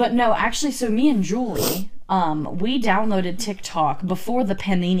 but no, actually, so me and Julie, we downloaded TikTok before the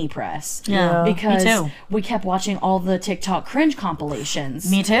Panini Press. Yeah, because me too. we kept watching all the TikTok cringe compilations.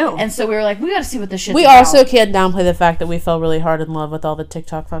 Me too. And so we were like, we got to see what this shit's We about. also can't downplay the fact that we fell really hard in love with all the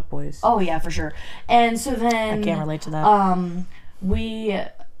TikTok fuckboys. Oh yeah, for sure. And so then I can't relate to that.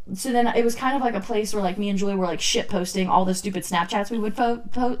 So then it was kind of like a place where like me and Julie were like shit posting all the stupid Snapchats we would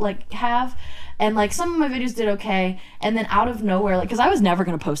have, and like some of my videos did okay, and then out of nowhere, like, because I was never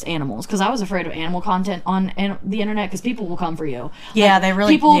gonna post animals because I was afraid of animal content on the internet because people will come for you. Yeah, Like, they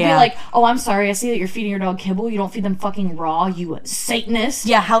really- people will be yeah. like, oh, I'm sorry, I see that you're feeding your dog kibble. You don't feed them fucking raw, you Satanist.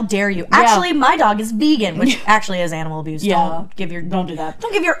 Yeah, how dare you? Actually, my dog is vegan, which actually is animal abuse. Yeah. Don't do that.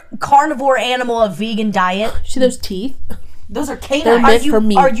 Don't give your carnivore animal a vegan diet. See those teeth? Those are They're canines. meant for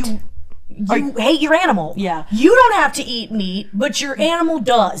meat. You hate your animal. Yeah. You don't have to eat meat, but your animal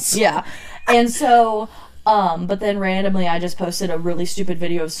does. Yeah. And so, but then randomly I just posted a really stupid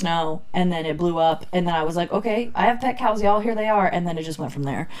video of snow and then it blew up. And then I was like, okay, I have pet cows, y'all, here they are. And then it just went from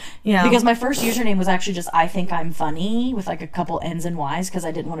there. Yeah. Because my first username was actually just I think I'm funny with like a couple N's and Y's because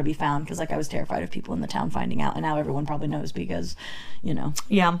I didn't want to be found because like I was terrified of people in the town finding out. And now everyone probably knows because, you know.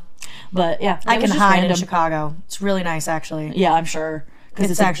 Yeah. But yeah. I it can was just hide in random. Chicago. It's really nice, actually. Yeah, I'm sure.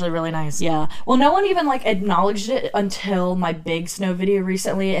 It's actually really nice. Yeah. Well, no one even like acknowledged it until my big snow video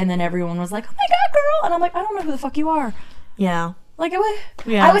recently, and then everyone was like, "Oh my god, girl!" And I'm like, "I don't know who the fuck you are." Yeah. Like,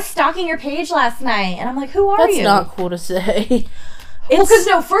 Yeah. I was stalking your page last night, and I'm like, "Who are That's you?" not cool to say. Well, because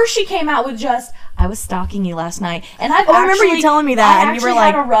no, first she came out with just, "I was stalking you last night," and I've I remember you telling me that, I and you were actually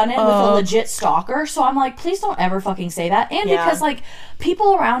had like, a run-in with a "Oh." legit stalker, so I'm like, please don't ever fucking say that, and Yeah. because like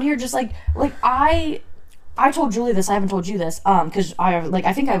people around here just like I told Julie this. I haven't told you this. Because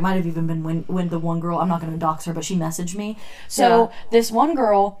I think I might have even been when the one girl. I'm not going to dox her, but she messaged me. So this one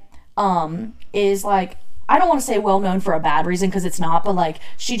girl, is like, I don't want to say well known for a bad reason because it's not. But like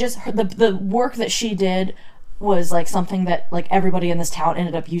she just the work that she did was like something that like everybody in this town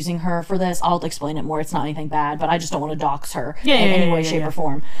ended up using her for this. I'll explain it more. It's not anything bad, but I just don't want to dox her in any way, shape, or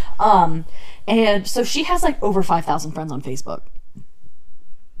form. And so she has like over 5,000 friends on Facebook.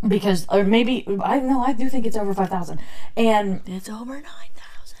 Because, or maybe, I don't know, I do think it's over 5,000. And It's over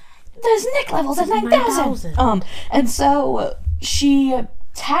 9,000. there's Nick levels at 9,000. And so she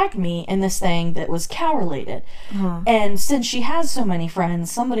tagged me in this thing that was cow related. And since she has so many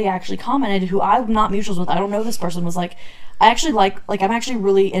friends, somebody actually commented who I'm not mutuals with, I don't know this person, was like, I actually like I'm actually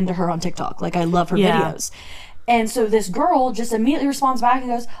really into her on TikTok. Like, I love her videos. And so this girl just immediately responds back and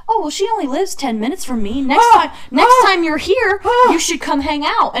goes, "Oh, well, she only lives 10 minutes from me. Next time you're here, you should come hang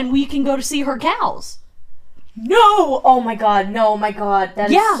out and we can go to see her cows." No! Oh my god, no, my god. That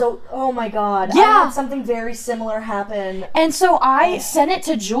is Yeah. so. Oh my god. Yeah. I had something very similar happen. And so I sent it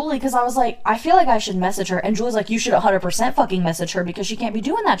to Julie because I was like, I feel like I should message her. And Julie's like, you should 100% fucking message her because she can't be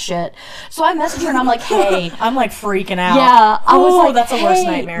doing that shit. So I messaged her and I'm like, hey. I'm like freaking out. Yeah, I was like, that's the worst hey.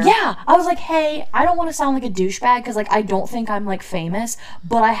 nightmare. Yeah, I was like, hey, I don't want to sound like a douchebag because like I don't think I'm like famous,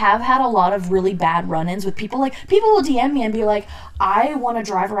 but I have had a lot of really bad run-ins with people. Like people will DM me and be like, I want to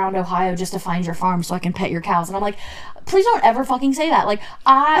drive around Ohio just to find your farm so I can pet your cows house. And I'm like, please don't ever fucking say that. Like,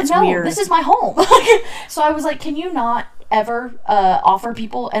 weird. This is my home. So I was like, can you not ever offer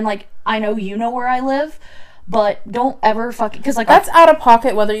people, and like, I know you know where I live, but don't ever fucking, because like that's out of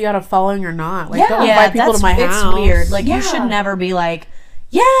pocket whether you got a following or not. Like, don't invite people to my house. It's weird. Like, you should never be like,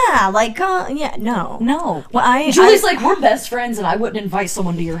 no. Well, Julie's like, we're best friends, and I wouldn't invite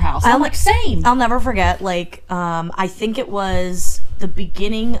someone to your house. I'm like, same. I'll never forget. Like, I think it was the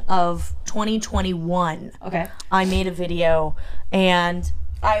beginning of 2021. Okay. I made a video, and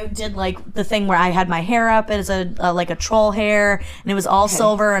I did like the thing where I had my hair up as a like a troll hair, and it was all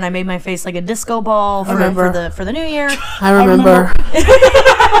silver, and I made my face like a disco ball for the new year. I remember.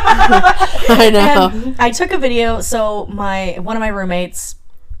 I know. And I took a video. So one of my roommates,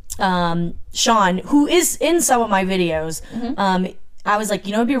 Sean, who is in some of my videos, I was like,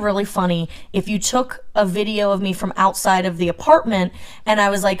 it'd be really funny if you took a video of me from outside of the apartment, and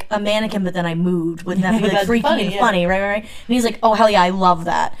I was like a mannequin, but then I moved. Wouldn't that be like freaky and funny, right? And he's like, oh, hell yeah, I love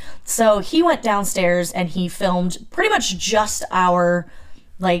that. So he went downstairs and he filmed pretty much just there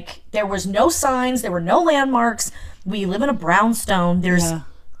was no signs, there were no landmarks. We live in a brownstone. There's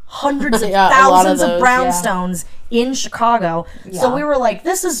hundreds of thousands of brownstones in Chicago. So we were like,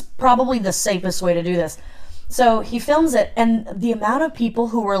 this is probably the safest way to do this. So he films it, and the amount of people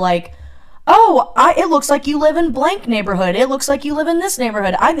who were like, oh, it looks like you live in blank neighborhood. It looks like you live in this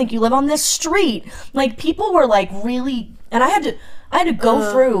neighborhood. I think you live on this street. Like, people were like really, and I had to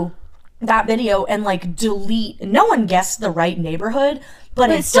go through that video and like delete. No one guessed the right neighborhood, but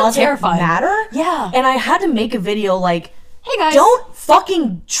it doesn't matter. Yeah. And I had to make a video like, hey guys, don't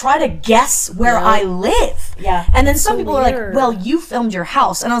fucking try to guess where I live. Yeah. And then some people are like, well, you filmed your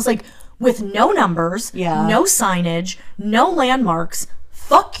house. And I was like, with no numbers, no signage, no landmarks,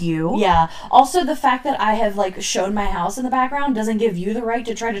 fuck you. Yeah. Also, the fact that I have like shown my house in the background doesn't give you the right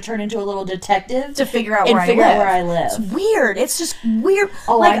to try to turn into a little detective to figure out where I live. It's weird. It's just weird.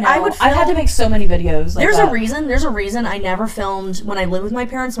 Oh, like, I know. I had to make so many videos. Like there's a reason I never filmed when I lived with my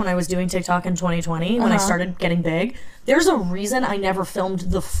parents, when I was doing TikTok in 2020, when I started getting big. There's a reason I never filmed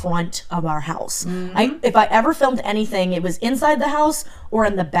the front of our house. If I ever filmed anything, it was inside the house or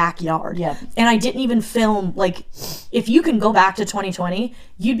in the backyard. Yeah. And I didn't even film, like, if you can go back to 2020,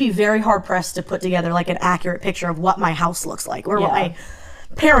 you'd be very hard pressed to put together like an accurate picture of what my house looks like or what my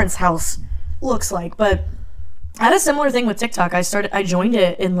parents' house looks like. But I had a similar thing with TikTok. I joined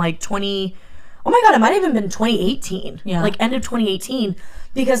it in like oh my God, it might have even been 2018. Yeah. Like end of 2018.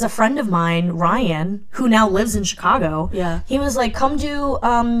 Because a friend of mine, Ryan, who now lives in Chicago, he was like, come do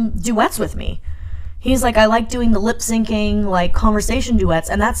duets with me. He's like, I like doing the lip syncing, like conversation duets,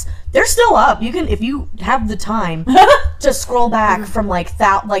 and they're still up. You can, if you have the time to scroll back from like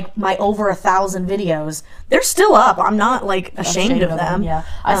my over 1,000 videos, they're still up. I'm not like ashamed of them. Yeah,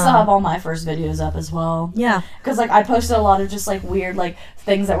 I still have all my first videos up as well. Yeah, because like I posted a lot of just like weird like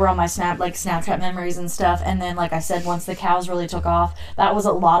things that were on my Snapchat memories and stuff, and then like I said, once the cows really took off, that was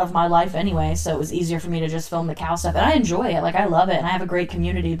a lot of my life anyway, so it was easier for me to just film the cow stuff, and I enjoy it. Like I love it, and I have a great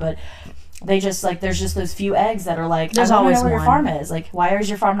community, but they just like there's just those few eggs that are like, there's I always know where one. your farm is. Like, why is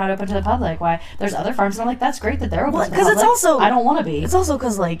your farm not open to the public? Why there's other farms? And I'm like, that's great that they're open to the public. Because it's also, I don't want to be. It's also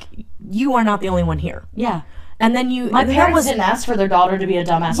because like you are not the only one here. Yeah. And then my parents didn't ask for their daughter to be a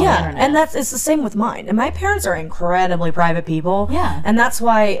dumbass on the internet. And it's the same with mine. And my parents are incredibly private people. Yeah. And that's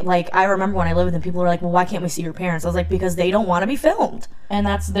why, like, I remember when I lived with them, people were like, well, why can't we see your parents? I was like, because they don't want to be filmed. And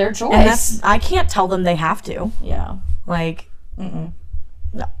that's their choice. And I can't tell them they have to. Yeah. Like, no.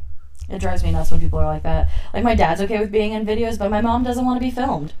 It drives me nuts when people are like that. Like, my dad's okay with being in videos, but my mom doesn't want to be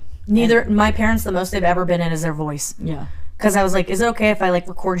filmed. My parents, the most they've ever been in is their voice. Yeah. Because I was like, is it okay if I like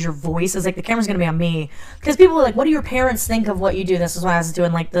record your voice? I was like, the camera's going to be on me. Because people were like, what do your parents think of what you do? This is why I was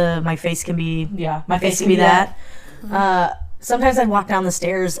doing like my face can be, my face can be that. Sometimes I'd walk down the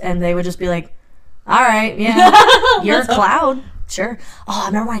stairs and they would just be like, all right, yeah, you're a cloud. Sure. Oh, I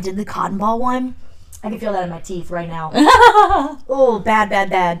remember when I did the cotton ball one? I can feel that in my teeth right now. Oh,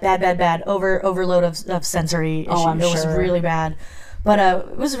 bad. Overload of sensory issue. Oh, It was really bad. But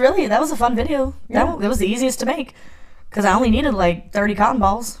that was a fun video. Yeah. That was the easiest to make. Because I only needed like 30 cotton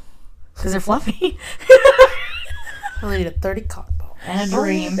balls. Because they're fluffy. I only needed 30 cotton balls. And a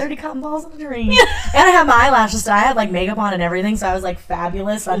dream. 30 cotton balls and a dream. And I had my eyelashes done. I had like makeup on and everything. So I was like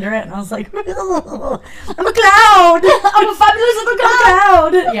fabulous under it. And I was like, I'm a cloud. I'm a fabulous little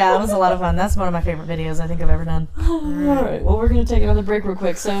cloud. Yeah, it was a lot of fun. That's one of my favorite videos I think I've ever done. Alright, well, we're going to take another break real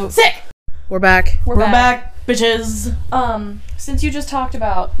quick. So, sick! We're back. We're back, bitches. Since you just talked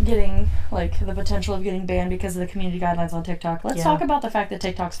about getting, like, the potential of getting banned because of the community guidelines on TikTok, let's talk about the fact that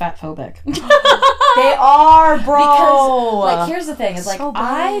TikTok's fatphobic. They are, bro. Because, like, here's the thing. Is, like, So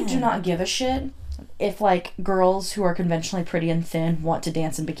I bad. do not give a shit if like girls who are conventionally pretty and thin want to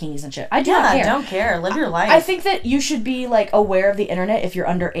dance in bikinis and shit. I do not care. Don't care. Live your life. I think that you should be like aware of the internet if you're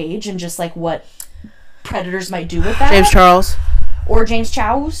underage and just like what predators might do with that. James Charles. Or James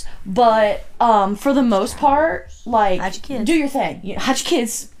Chow's, but for the most part, like, hide your kids. Do your thing. Hide your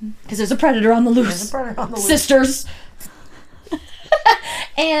kids, because there's a predator on the loose. There's a predator on the loose. Sisters.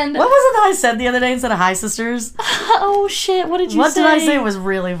 And what was it that I said the other day instead of hi sisters? Oh shit! What did you say? What did I say? It was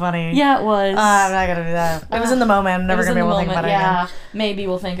really funny. Yeah, it was. I'm not gonna do that. It was in the moment. I'm never gonna be able to think about it again. Maybe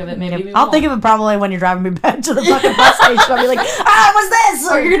we'll think of it. Maybe we I'll won't. think of it probably when you're driving me back to the fucking bus station. I'll be like, what's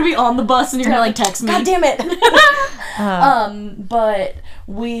this? Or you're gonna be on the bus and you're gonna like text me. God damn it. But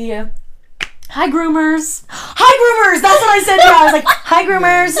we. Hi, groomers. Hi, groomers. That's what I said. Yeah, I was like, hi,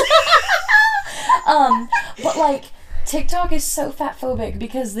 groomers. But like. TikTok is so fat phobic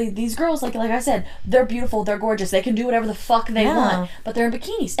because these girls, like I said, they're beautiful, they're gorgeous, they can do whatever the fuck they want, but they're in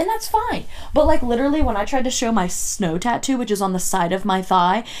bikinis, and that's fine. But like literally, when I tried to show my snow tattoo, which is on the side of my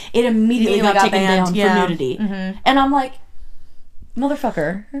thigh, it immediately got taken down for nudity, and I'm like,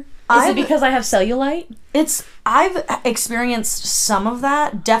 motherfucker, is it because I have cellulite? I've experienced some of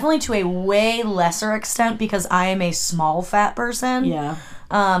that, definitely to a way lesser extent because I am a small fat person. Yeah.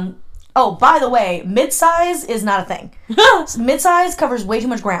 Oh, by the way, mid-size is not a thing. Mid-size covers way too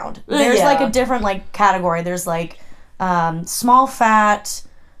much ground. There's like a different like category. There's like small fat.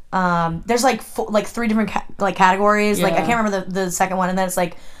 There's like three different categories. Yeah. Like I can't remember the second one, and then it's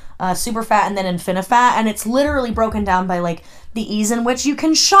like super fat and then infinifat, and it's literally broken down by like the ease in which you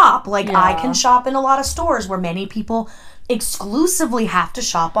can shop. Like I can shop in a lot of stores where many people exclusively have to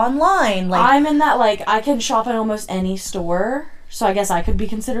shop online. Like I'm in that like I can shop in almost any store. So I guess I could be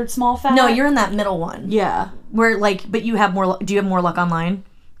considered small fat. No, you're in that middle one. Yeah. Where like, but you have more. Do you have more luck online,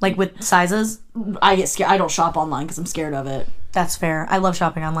 like with sizes? I get scared. I don't shop online because I'm scared of it. That's fair. I love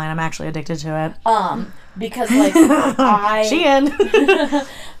shopping online. I'm actually addicted to it. Because like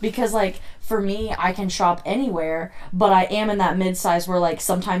because like for me, I can shop anywhere, but I am in that mid size where like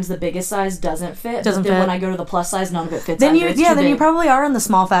sometimes the biggest size doesn't fit. But then when I go to the plus size, none of it fits. Then either. you probably are in the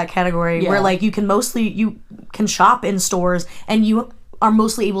small fat category where like you can shop in stores and you are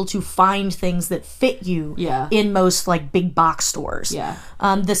mostly able to find things that fit you in most like big box stores. Yeah.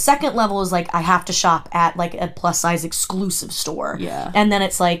 The second level is like I have to shop at like a plus size exclusive store. Yeah. And then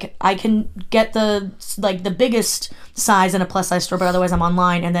it's like I can get the biggest size in a plus size store, but otherwise I'm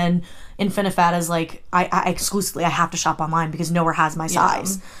online. And then Infinifat is like I exclusively I have to shop online because nowhere has my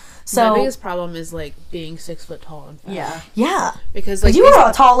size. So my biggest problem is like being 6 foot tall and fat. Yeah. Because like you are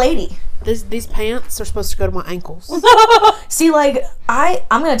a tall lady. These pants are supposed to go to my ankles. See, like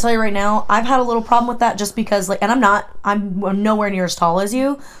I'm gonna tell you right now, I've had a little problem with that just because like, and I'm nowhere near as tall as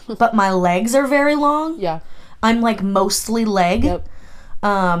you, but my legs are very long. Yeah. I'm like mostly leg. Yep.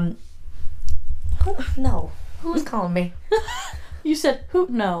 No. Who's calling me? You said who?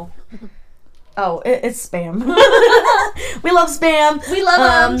 No. Oh, it's spam. We love spam. We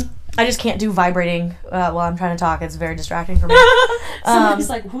love them. I just can't do vibrating while I'm trying to talk. It's very distracting for me. Somebody's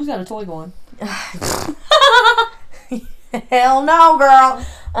like, who's got a toy going? Hell no, girl.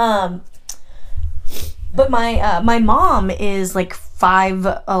 But my mom is like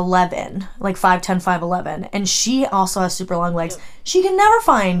 5'11", like 5'10", 5'11", and she also has super long legs. She can never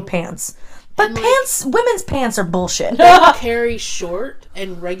find pants. But women's pants are bullshit. They carry short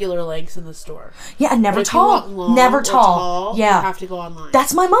and regular lengths in the store. Yeah, and never tall. Never tall. Yeah. You have to go online.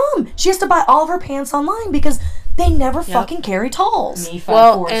 That's my mom. She has to buy all of her pants online because they never fucking carry talls. Me,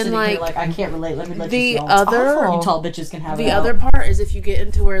 5'4", sitting here like I can't relate. Let me let the you know. other You tall bitches can have the other part is if you get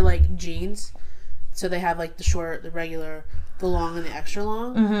into wear like jeans, so they have like the short, the regular, the long, and the extra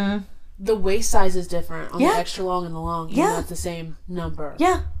long. Mm-hmm. The waist size is different on the extra long and the long. Even though it's the same number.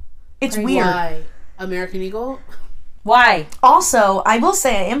 Yeah. It's weird. Why? American Eagle? Why? Also, I will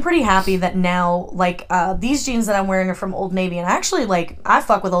say I am pretty happy that now, like, these jeans that I'm wearing are from Old Navy, and actually, like, I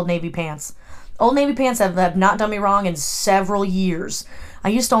fuck with Old Navy pants. Old Navy pants have not done me wrong in several years. I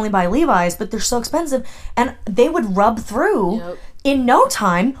used to only buy Levi's, but they're so expensive, and they would rub through in no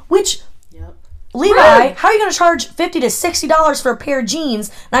time, which... Levi, how are you going to charge $50 to $60 for a pair of jeans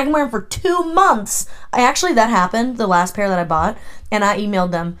and I can wear them for 2 months? That happened, the last pair that I bought, and I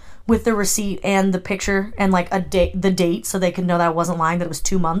emailed them with the receipt and the picture and like the date so they could know that I wasn't lying, that it was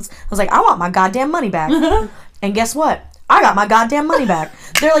 2 months. I was like, I want my goddamn money back. And guess what? I got my goddamn money back.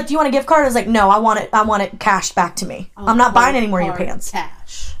 They're like, do you want a gift card? I was like, no, I want it cashed back to me. I'm not buying any more of your pants.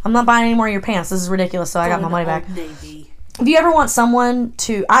 Cash. I'm not buying any more of your pants. This is ridiculous, so I got my money back. Navy. If you ever want someone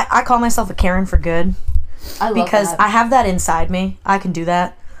to... I call myself a Karen for good. I love because that. I have that inside me. I can do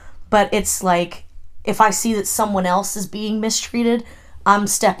that. But it's like, if I see that someone else is being mistreated, I'm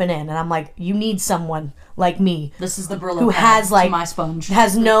stepping in, and I'm like, you need someone like me. This is the Brillo who has like my sponge.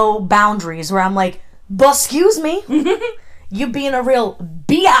 Has no boundaries. Where I'm like, but excuse me, you being a real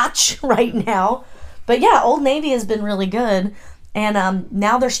biatch right now. But yeah, Old Navy has been really good, and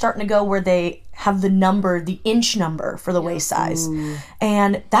now they're starting to go where they have the inch number for the waist size. Ooh.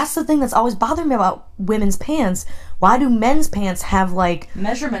 And that's the thing that's always bothered me about women's pants. Why do men's pants have like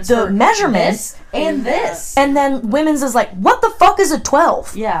measurements the for measurements this and this, and then women's is like, what the fuck is a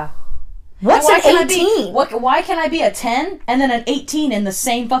 12? Yeah. What's an 18? Why can I be a 10 and then an 18 in the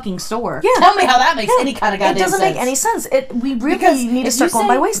same fucking store? Yeah. Tell me how that makes any kind of goddamn sense. It doesn't make any sense. We really need to start going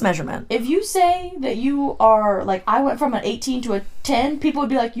by waist measurement. If you say that you are, like, I went from an 18 to a 10, people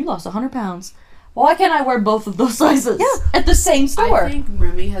would be like, you lost 100 pounds. Why can't I wear both of those sizes at the same store? I think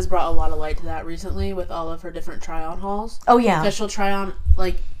Remy has brought a lot of light to that recently with all of her different try-on hauls. Oh, yeah. Because she'll try on,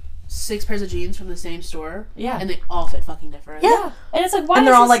 like, 6 pairs of jeans from the same store. Yeah. And they all fit fucking different. Yeah. And it's like, why? And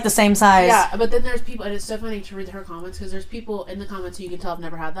they're all like the same size. Yeah, but then there's people, and it's so funny to read her comments because there's people in the comments who you can tell have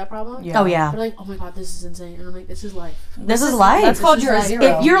never had that problem. Yeah. Oh, yeah. They're like, oh my god, this is insane. And I'm like, this is life. This is life. That's called your zero.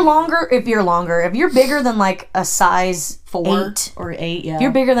 If you're bigger than like a size 8 or 8, yeah. If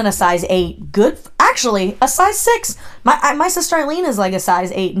you're bigger than a size 8, good. Actually, a size 6. My sister Eileen is like a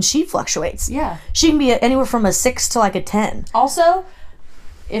size 8, and she fluctuates. Yeah. She can be anywhere from a 6 to like a 10. Also,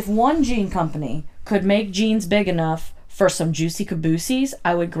 if one jean company could make jeans big enough for some juicy cabooses,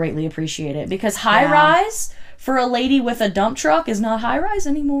 I would greatly appreciate it. Because high-rise for a lady with a dump truck is not high-rise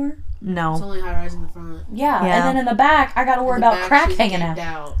anymore. No. It's only high-rise in the front. Yeah, and then in the back, I got to worry about crack hanging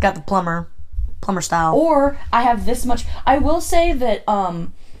out. Got the plumber style. Or I have this much. I will say that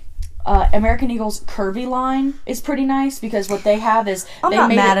American Eagle's curvy line is pretty nice because what they have is... I'm not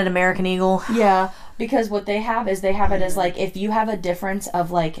mad at American Eagle. Yeah. Because what they have is they have it as, like, if you have a difference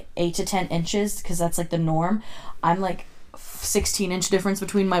of, like, 8 to 10 inches, because that's, like, the norm, I'm, like, 16-inch difference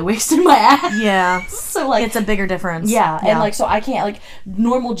between my waist and my ass. Yeah. So, like... It's a bigger difference. Yeah. And, like, so I can't, like,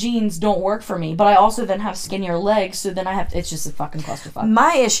 normal jeans don't work for me, but I also then have skinnier legs, so then I have... It's just a fucking clusterfuck.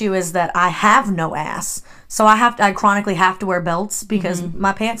 My issue is that I have no ass, so I chronically have to wear belts because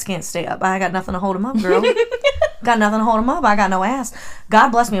my pants can't stay up. I got nothing to hold them up, girl. Got nothing to hold him up. I got no ass. God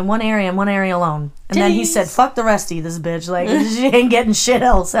bless me in one area and one area alone. And then he said, fuck the rest of you, this bitch. Like, she ain't getting shit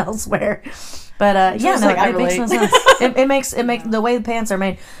else elsewhere. But, yeah, no, it makes no sense. It makes the way the pants are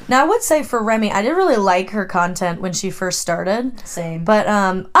made. Now, I would say for Remy, I did really like her content when she first started. Same. But,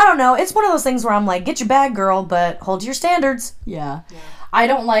 I don't know. It's one of those things where I'm like, get your bag, girl, but hold to your standards. Yeah. I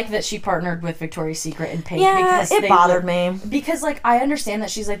don't like that she partnered with Victoria's Secret and Pink. Yeah, because it bothered me. Because, like, I understand that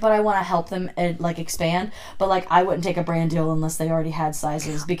she's like, but I want to help them and, like, expand. But, like, I wouldn't take a brand deal unless they already had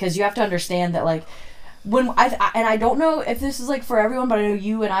sizes. Because you have to understand that, like, when I don't know if this is, like, for everyone, but I know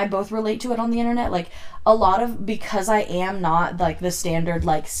you and I both relate to it on the internet. Like, a lot of, because I am not, like, the standard,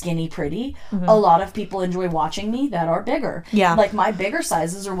 like, skinny pretty, a lot of people enjoy watching me that are bigger. Yeah. Like, my bigger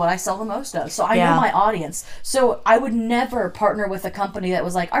sizes are what I sell the most of. So I know my audience. So I would never partner with a company that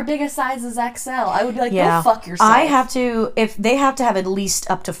was like, our biggest size is XL. I would be like, go fuck yourself. I have to, if they have to have at least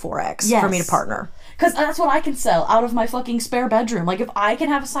up to 4X for me to partner. Because that's what I can sell out of my fucking spare bedroom. Like, if I can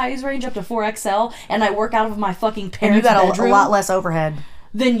have a size range up to 4XL and I work out of my fucking parents' bedroom... And you got a lot less overhead.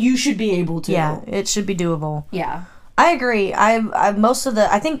 Then you should be able to. Yeah, it should be doable. Yeah. I agree. I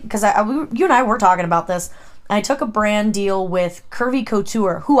think, because you and I were talking about this, I took a brand deal with Curvy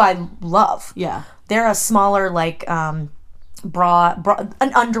Couture, who I love. Yeah. They're a smaller, like, bra,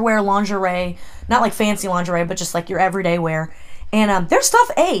 an underwear lingerie, not like fancy lingerie, but just like your everyday wear. And their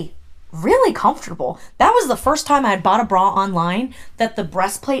stuff, really comfortable. That was the first time I had bought a bra online that the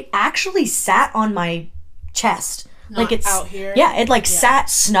breastplate actually sat on my chest. Not like it's out here. Yeah, it sat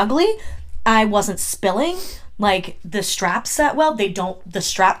snugly. I wasn't spilling. Like, the straps sat well.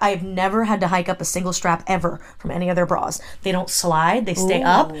 I have never had to hike up a single strap ever from any other bras. They don't slide. They stay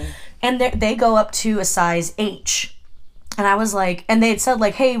up. And they go up to a size H. And I was like, and they had said,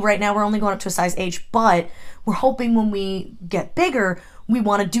 like, hey, right now we're only going up to a size H, but we're hoping when we get bigger, we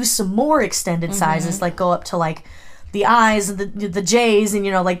want to do some more extended sizes, like go up to, like, the I's and the J's and,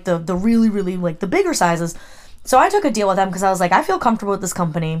 you know, like, the really, really, like, the bigger sizes. So I took a deal with them because I was like, I feel comfortable with this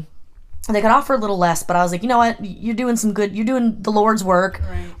company. They could offer a little less, but I was like, you know what? You're doing the Lord's work.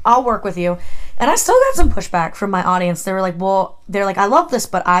 Right. I'll work with you. And I still got some pushback from my audience. They were like, I love this,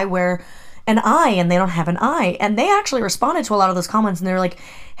 but I wear an I and they don't have an I. And they actually responded to a lot of those comments and they were like,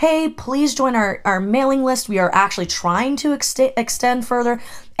 hey, please join our mailing list. We are actually trying to extend further.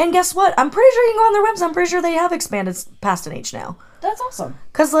 And guess what? I'm pretty sure you can go on their website. I'm pretty sure they have expanded past an H now. That's awesome.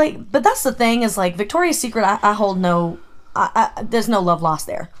 Because, like, but that's the thing is, like, Victoria's Secret, I hold no, there's no love lost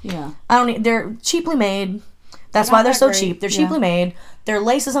there. Yeah. They're cheaply made. That's They're why not they're that so great. cheap. They're Yeah. cheaply made. Their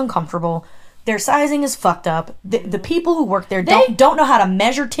lace is uncomfortable. Their sizing is fucked up. The people who work there They- don't know how to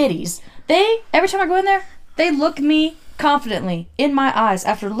measure titties. Every time I go in there, they look me confidently in my eyes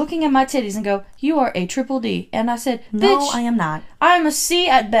after looking at my titties and go, "You are a triple D." And I said, "Bitch, No, I am not. I'm a C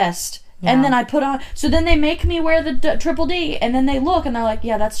at best." Yeah. And then I put on, so then they make me wear the triple D, and then they look and they're like,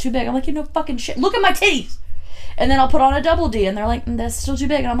 "Yeah, that's too big." I'm like, "You know, fucking shit. Look at my titties." And then I'll put on a double D, and they're like, "That's still too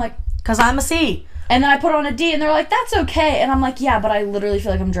big." And I'm like, Because I'm a C. and then I put on a D, and they're like, "That's okay." And I'm like, "Yeah, but I literally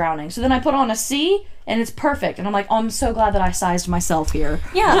feel like I'm drowning." So then I put on a C, and it's perfect. And I'm like, "Oh, I'm so glad that I sized myself here."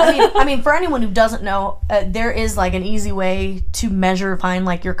 Yeah, I mean, for anyone who doesn't know, there is like an easy way to find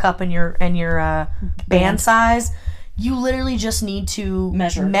like your cup and your band size. You literally just need to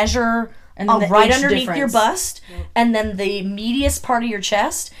measure And then the right inch underneath your difference. bust, and then the medius part of your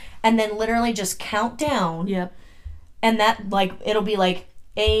chest, and then literally just count down. Yep. And that, like, it'll be like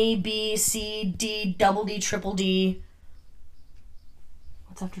A, B, C, D, double D, triple D,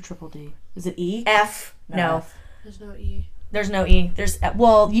 What's after triple D? Is it E? F. No. F. There's no E. There's no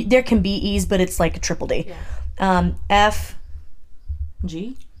E. There can be E's, but it's like a triple D. Yeah. F,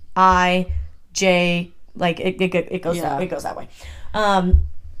 G? I, J, like it goes Yeah. it goes that way.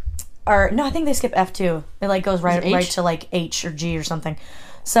 Or no, I think they skip F too. It like goes right H? to like H or G or something.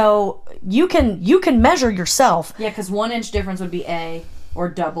 So you can measure yourself. Yeah, because 1 inch difference would be A or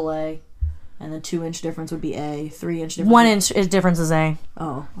double A, and then 2 inch difference would be A. 3 inch difference. 1 inch is difference is A.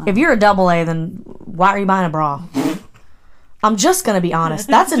 Oh. If you're a double A, then why are you buying a bra? I'm just gonna be honest.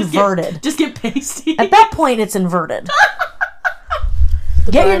 That's inverted. Just get pasty. At that point, it's inverted.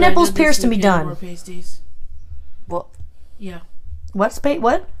 Get your nipples pierced and be done. Wore pasties. Well, Yeah, what?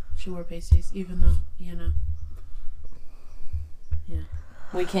 she wore pasties, even though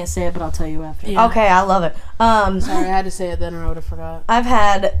We can't say it, but I'll tell you after. Yeah. Okay, I love it. Sorry, I had to say it then, or I would have forgot.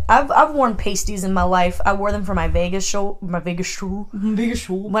 I've worn pasties in my life. I wore them for my Vegas show.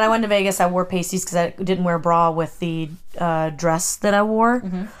 Mm-hmm. When I went to Vegas, I wore pasties because I didn't wear a bra with the dress that I wore,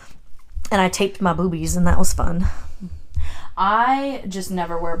 and I taped my boobies, and that was fun. I just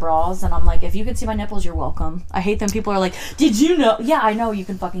never wear bras, and I'm like, if you could see my nipples, you're welcome. I hate them. People are like, "Did you know?" Yeah, I know you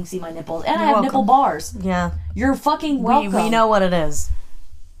can fucking see my nipples, and I have welcome. nipple bars. Yeah, You're fucking welcome. we know what it is.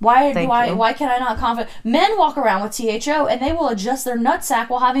 Why Thank you. why can I not confident? Men walk around with THO and they will adjust their nutsack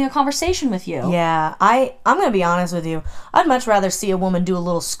while having a conversation with you. Yeah, I'm gonna be honest with you. I'd much rather see a woman do a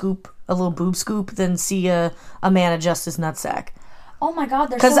little boob scoop, than see a man adjust his nutsack. Oh my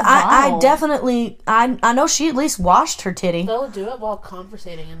god, they're so Because I vile. definitely I know she at least washed her titty. They'll do it while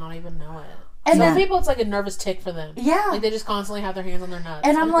conversating and not even know it. And Some then- people, it's like a nervous tick for them. Yeah. Like they just constantly have their hands on their nuts.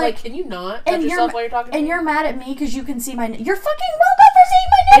 And I'm like, can you not touch and yourself while you're talking to and me? you're mad at me because you can see my. You're fucking welcome for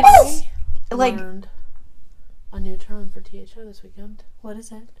seeing my nipples. Like, learned a new term for THO this weekend. What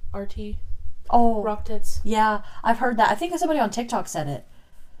is it? RT. Oh, Rock tits. yeah, I've heard that. I think somebody on TikTok said it.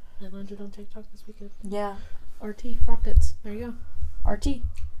 I learned it on TikTok this weekend. Yeah, RT. Rock tits. There you go. RT.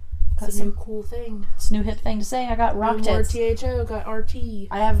 It's a new cool thing. It's a new hip thing to say. I got rock No more tits. THO, got RT.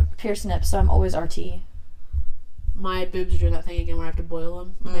 I have pierced nips, so I'm always RT. My boobs are doing that thing again where I have to boil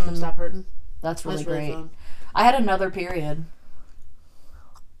them to make them stop hurting. That's really That's really great. fun. I had another period.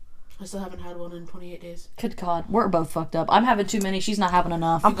 I still haven't had one in 28 days. Good God, we're both fucked up. I'm having too many. She's not having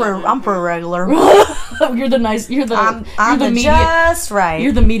enough. I'm pretty regular. You're the nice. You're the. I'm you're the medium. just right.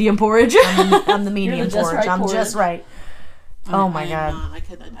 You're the medium porridge. I'm the medium just porridge. right I'm porridge. just right. Oh my I am god. not. I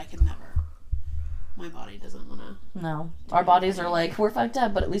could never. My body doesn't want to. No, our bodies are like we're fucked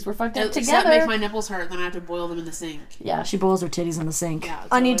up, but at least we're fucked up Except together. make my nipples hurt, then I have to boil them in the sink. Yeah, she boils her titties in the sink. Yeah,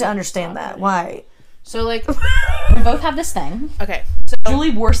 I need to so understand stop that. it. Why? So like, We both have this thing. okay, so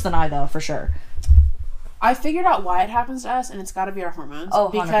Julie worse than I though, for sure. I figured out why it happens to us, and it's got to be our hormones. Oh,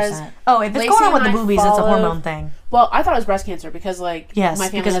 because 100%. Oh, if it's Lacey going on with and the I boobies, it's a followed- hormone thing. well, I thought it was breast cancer because like Yes, my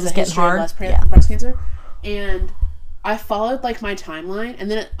family because has it's a getting history hard. of Yeah. breast cancer, and I followed like my timeline, and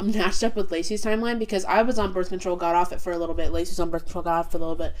then it matched up with Lacey's timeline because I was on birth control, got off it for a little bit. Lacey was on birth control, got off for a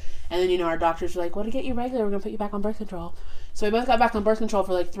little bit, and then our doctors were like, "Well, to get you regular, we're gonna put you back on birth control." So we both got back on birth control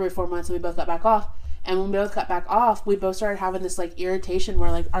for like 3 or 4 months, and we both got back off. And when we both got back off, we both started having this like irritation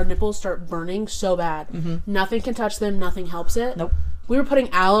where like our nipples start burning so bad. Nothing can touch them. Nothing helps it. Nope. We were putting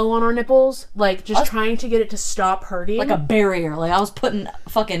aloe on our nipples, like just trying to get it to stop hurting. Like a barrier. Like I was putting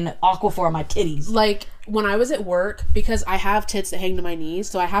fucking Aquaphor on my titties. Like when I was at work, because I have tits that hang to my knees,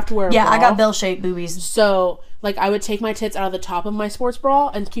 so I have to wear a Yeah, bra. I got bell-shaped boobies. So like I would take my tits out of the top of my sports bra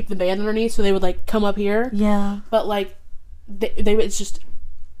and keep the band underneath, so they would like come up here. Yeah. But like they it's just,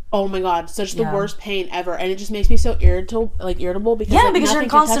 oh my god, such the Yeah. worst pain ever, and it just makes me so irritable because Yeah, like, because you're in nothing can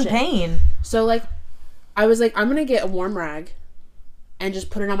touch constant it. pain. So like I was like, I'm gonna get a warm rag and just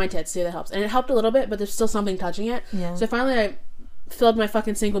put it on my tits. See if that helps. And it helped a little bit, but there's still something touching it. Yeah. So finally I filled my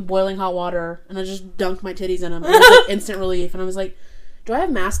fucking sink with boiling hot water, and I just dunked my titties in them. And it was like instant relief. And I was like, do I have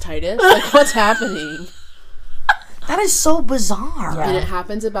mastitis? Like, what's happening? That is so bizarre. And it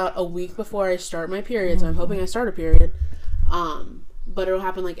happens about a week before I start my period, so I'm hoping I start a period. But it'll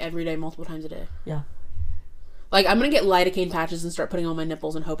happen like every day, multiple times a day. Yeah. Like, I'm gonna get lidocaine patches and start putting on my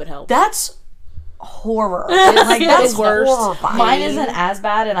nipples and hope it helps. That's horror. Like, that's worse. horrifying. Mine isn't as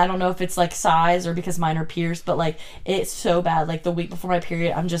bad, and I don't know if it's like size or because mine are pierced, but like it's so bad. Like the week before my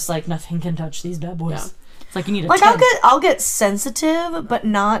period, I'm just like, nothing can touch these bad boys. Yeah. It's like you need a Like, 10. I'll get sensitive, but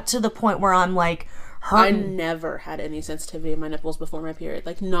not to the point where I'm like I hurting. never had any sensitivity in my nipples before my period.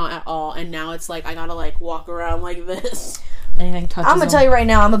 Like, not at all. And now it's like, I gotta like walk around like this. Anything touches I'm gonna them. tell you right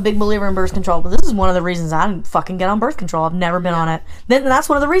now, I'm a big believer in birth control, but this is one of the reasons I didn't fucking get on birth control. I've never been on it. Then that's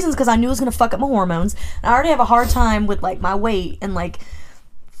one of the reasons, because I knew it was gonna fuck up my hormones. And I already have a hard time with like my weight and like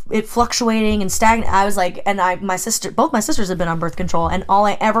it fluctuating and stagnant. I was like, and both my sisters had been on birth control, and all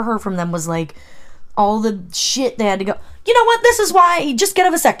I ever heard from them was like all the shit they had to go. You know what? This is why you just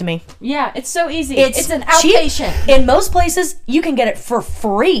get a vasectomy. Yeah, it's so easy. It's an cheap. outpatient. In most places, you can get it for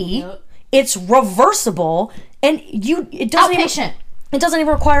free. Yep. It's reversible, and it doesn't Outpatient. even, it doesn't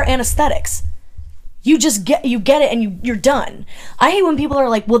even require anesthetics. You just get it, and you're done. I hate when people are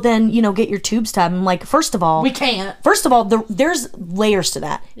like, "Well, then get your tubes tied." I'm like, first of all, We can't. there's layers to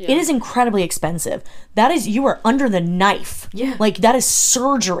that. It is incredibly expensive. That is, you are under the knife. Yeah. Like, that is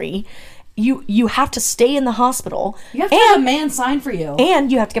surgery. You have to stay in the hospital. You have to have a man sign for you.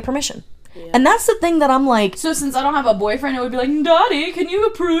 and you have to get permission. And that's the thing that I'm like, So since I don't have a boyfriend, it would be like, Daddy, can you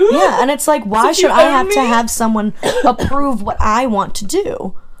approve? yeah, and it's like, why Since should you I own have to me? have someone approve what I want to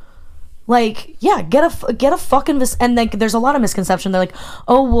do? Like, yeah, get a fucking and like, there's a lot of misconception. They're like,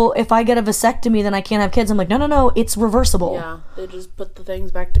 oh, well, if I get a vasectomy, then I can't have kids. I'm like, no, it's reversible. Yeah, they just put the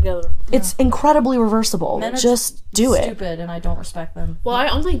things back together. It's incredibly reversible. Men are Just do it. Stupid, and I don't respect them. Well, I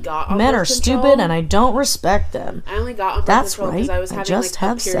only got on Men birth are control. stupid, and I don't respect them. I only got on birth That's control because right. I was I having just like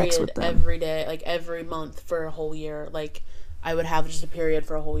have a sex period with them. every day, like every month for a whole year. Like, I would have just a period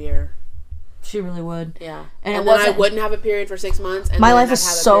for a whole year. She really would. Yeah, And and it then I wasn't- wouldn't have a period for 6 months. And My then life I'd is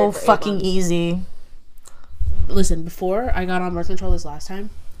have a so period for 8 fucking months. easy. Listen, before I got on birth control this last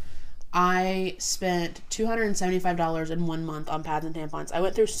time, I spent $275 in 1 month on pads and tampons. I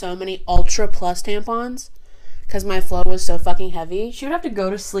went through so many Ultra Plus tampons because my flow was so fucking heavy. She would have to go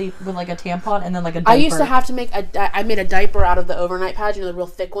to sleep with like a tampon and then like a diaper. I used to have to make I made a diaper out of the overnight pads, the real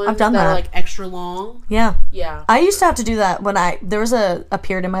thick ones. I've done that that. are like extra long. Yeah. Yeah. I used to have to do that when there was a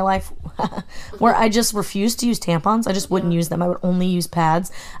period in my life where I just refused to use tampons. I just wouldn't use them. I would only use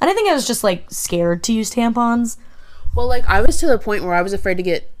pads. And I think I was just like scared to use tampons. Well, like, I was to the point where I was afraid to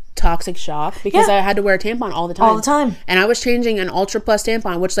get toxic shock because Yeah. I had to wear a tampon all the time. All the time. And I was changing an Ultra Plus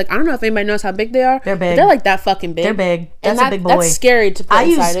tampon, which, like, I don't know if anybody knows how big they are. They're big. But they're, like, that fucking big. They're big. And That's a big boy. That's scary to put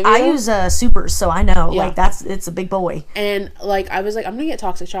inside of you. I use supers, so I know. Yeah. Like, it's a big boy. And, like, I was like, I'm going to get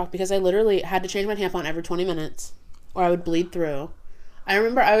toxic shock because I literally had to change my tampon every 20 minutes or I would bleed through. I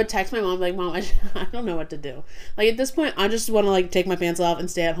remember I would text my mom, like, Mom, I don't know what to do. Like, at this point, I just want to, like, take my pants off and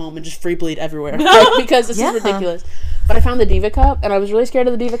stay at home and just free bleed everywhere. Like, because this Yeah. is ridiculous. But I found the Diva Cup, and I was really scared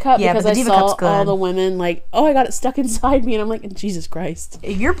of the Diva Cup Yeah, because but I the Diva saw Cup's good. all the women, like, oh, I got it stuck inside me. And I'm like, Jesus Christ.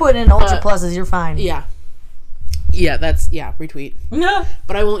 If you're putting in Ultra Pluses, you're fine. Yeah. Yeah, retweet. No.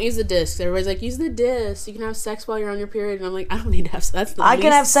 But I won't use the discs. Everybody's like, use the discs. You can have sex while you're on your period. And I'm like, I don't need to have sex. That's the I can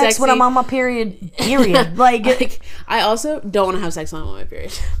least have sex when sexy- I'm on my period. Period. Like, I also don't want to have sex when I'm on my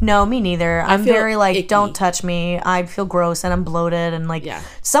period. no, me neither. I'm feel very like, icky. don't touch me. I feel gross and I'm bloated and like Yeah.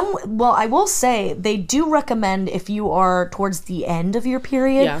 Well, I will say they do recommend if you are towards the end of your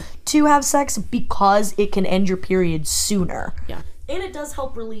period Yeah. to have sex because it can end your period sooner. Yeah. And it does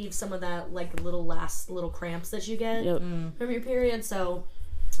help relieve some of that like little cramps that you get Yep. from your period. So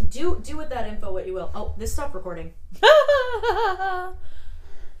do with that info what you will. Oh, this stopped recording.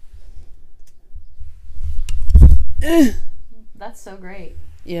 That's so great.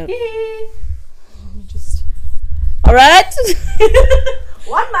 Yep. Just. All right.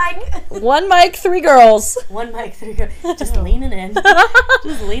 One mic. One mic, 3 girls. One mic. There you go. Just leaning in.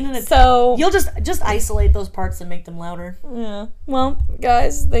 Just leaning in. So. You'll just isolate those parts and make them louder. Yeah. Well,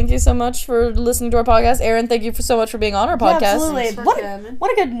 guys, thank you so much for listening to our podcast. Erin, thank you so much for being on our podcast. Absolutely. Thanks for What coming.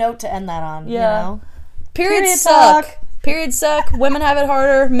 a good note to end that on. Yeah. You know? Periods Period suck. talk. Periods suck. Women have it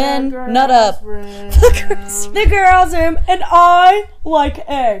harder. Men, nut up. The girls and I like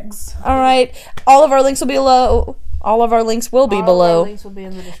eggs. All right. All of our links will be below. All of our links will be below. Links will be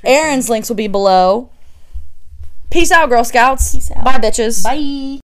in the description. Erin's links will be below. Peace out, Girl Scouts. Peace out. Bye, bitches. Bye.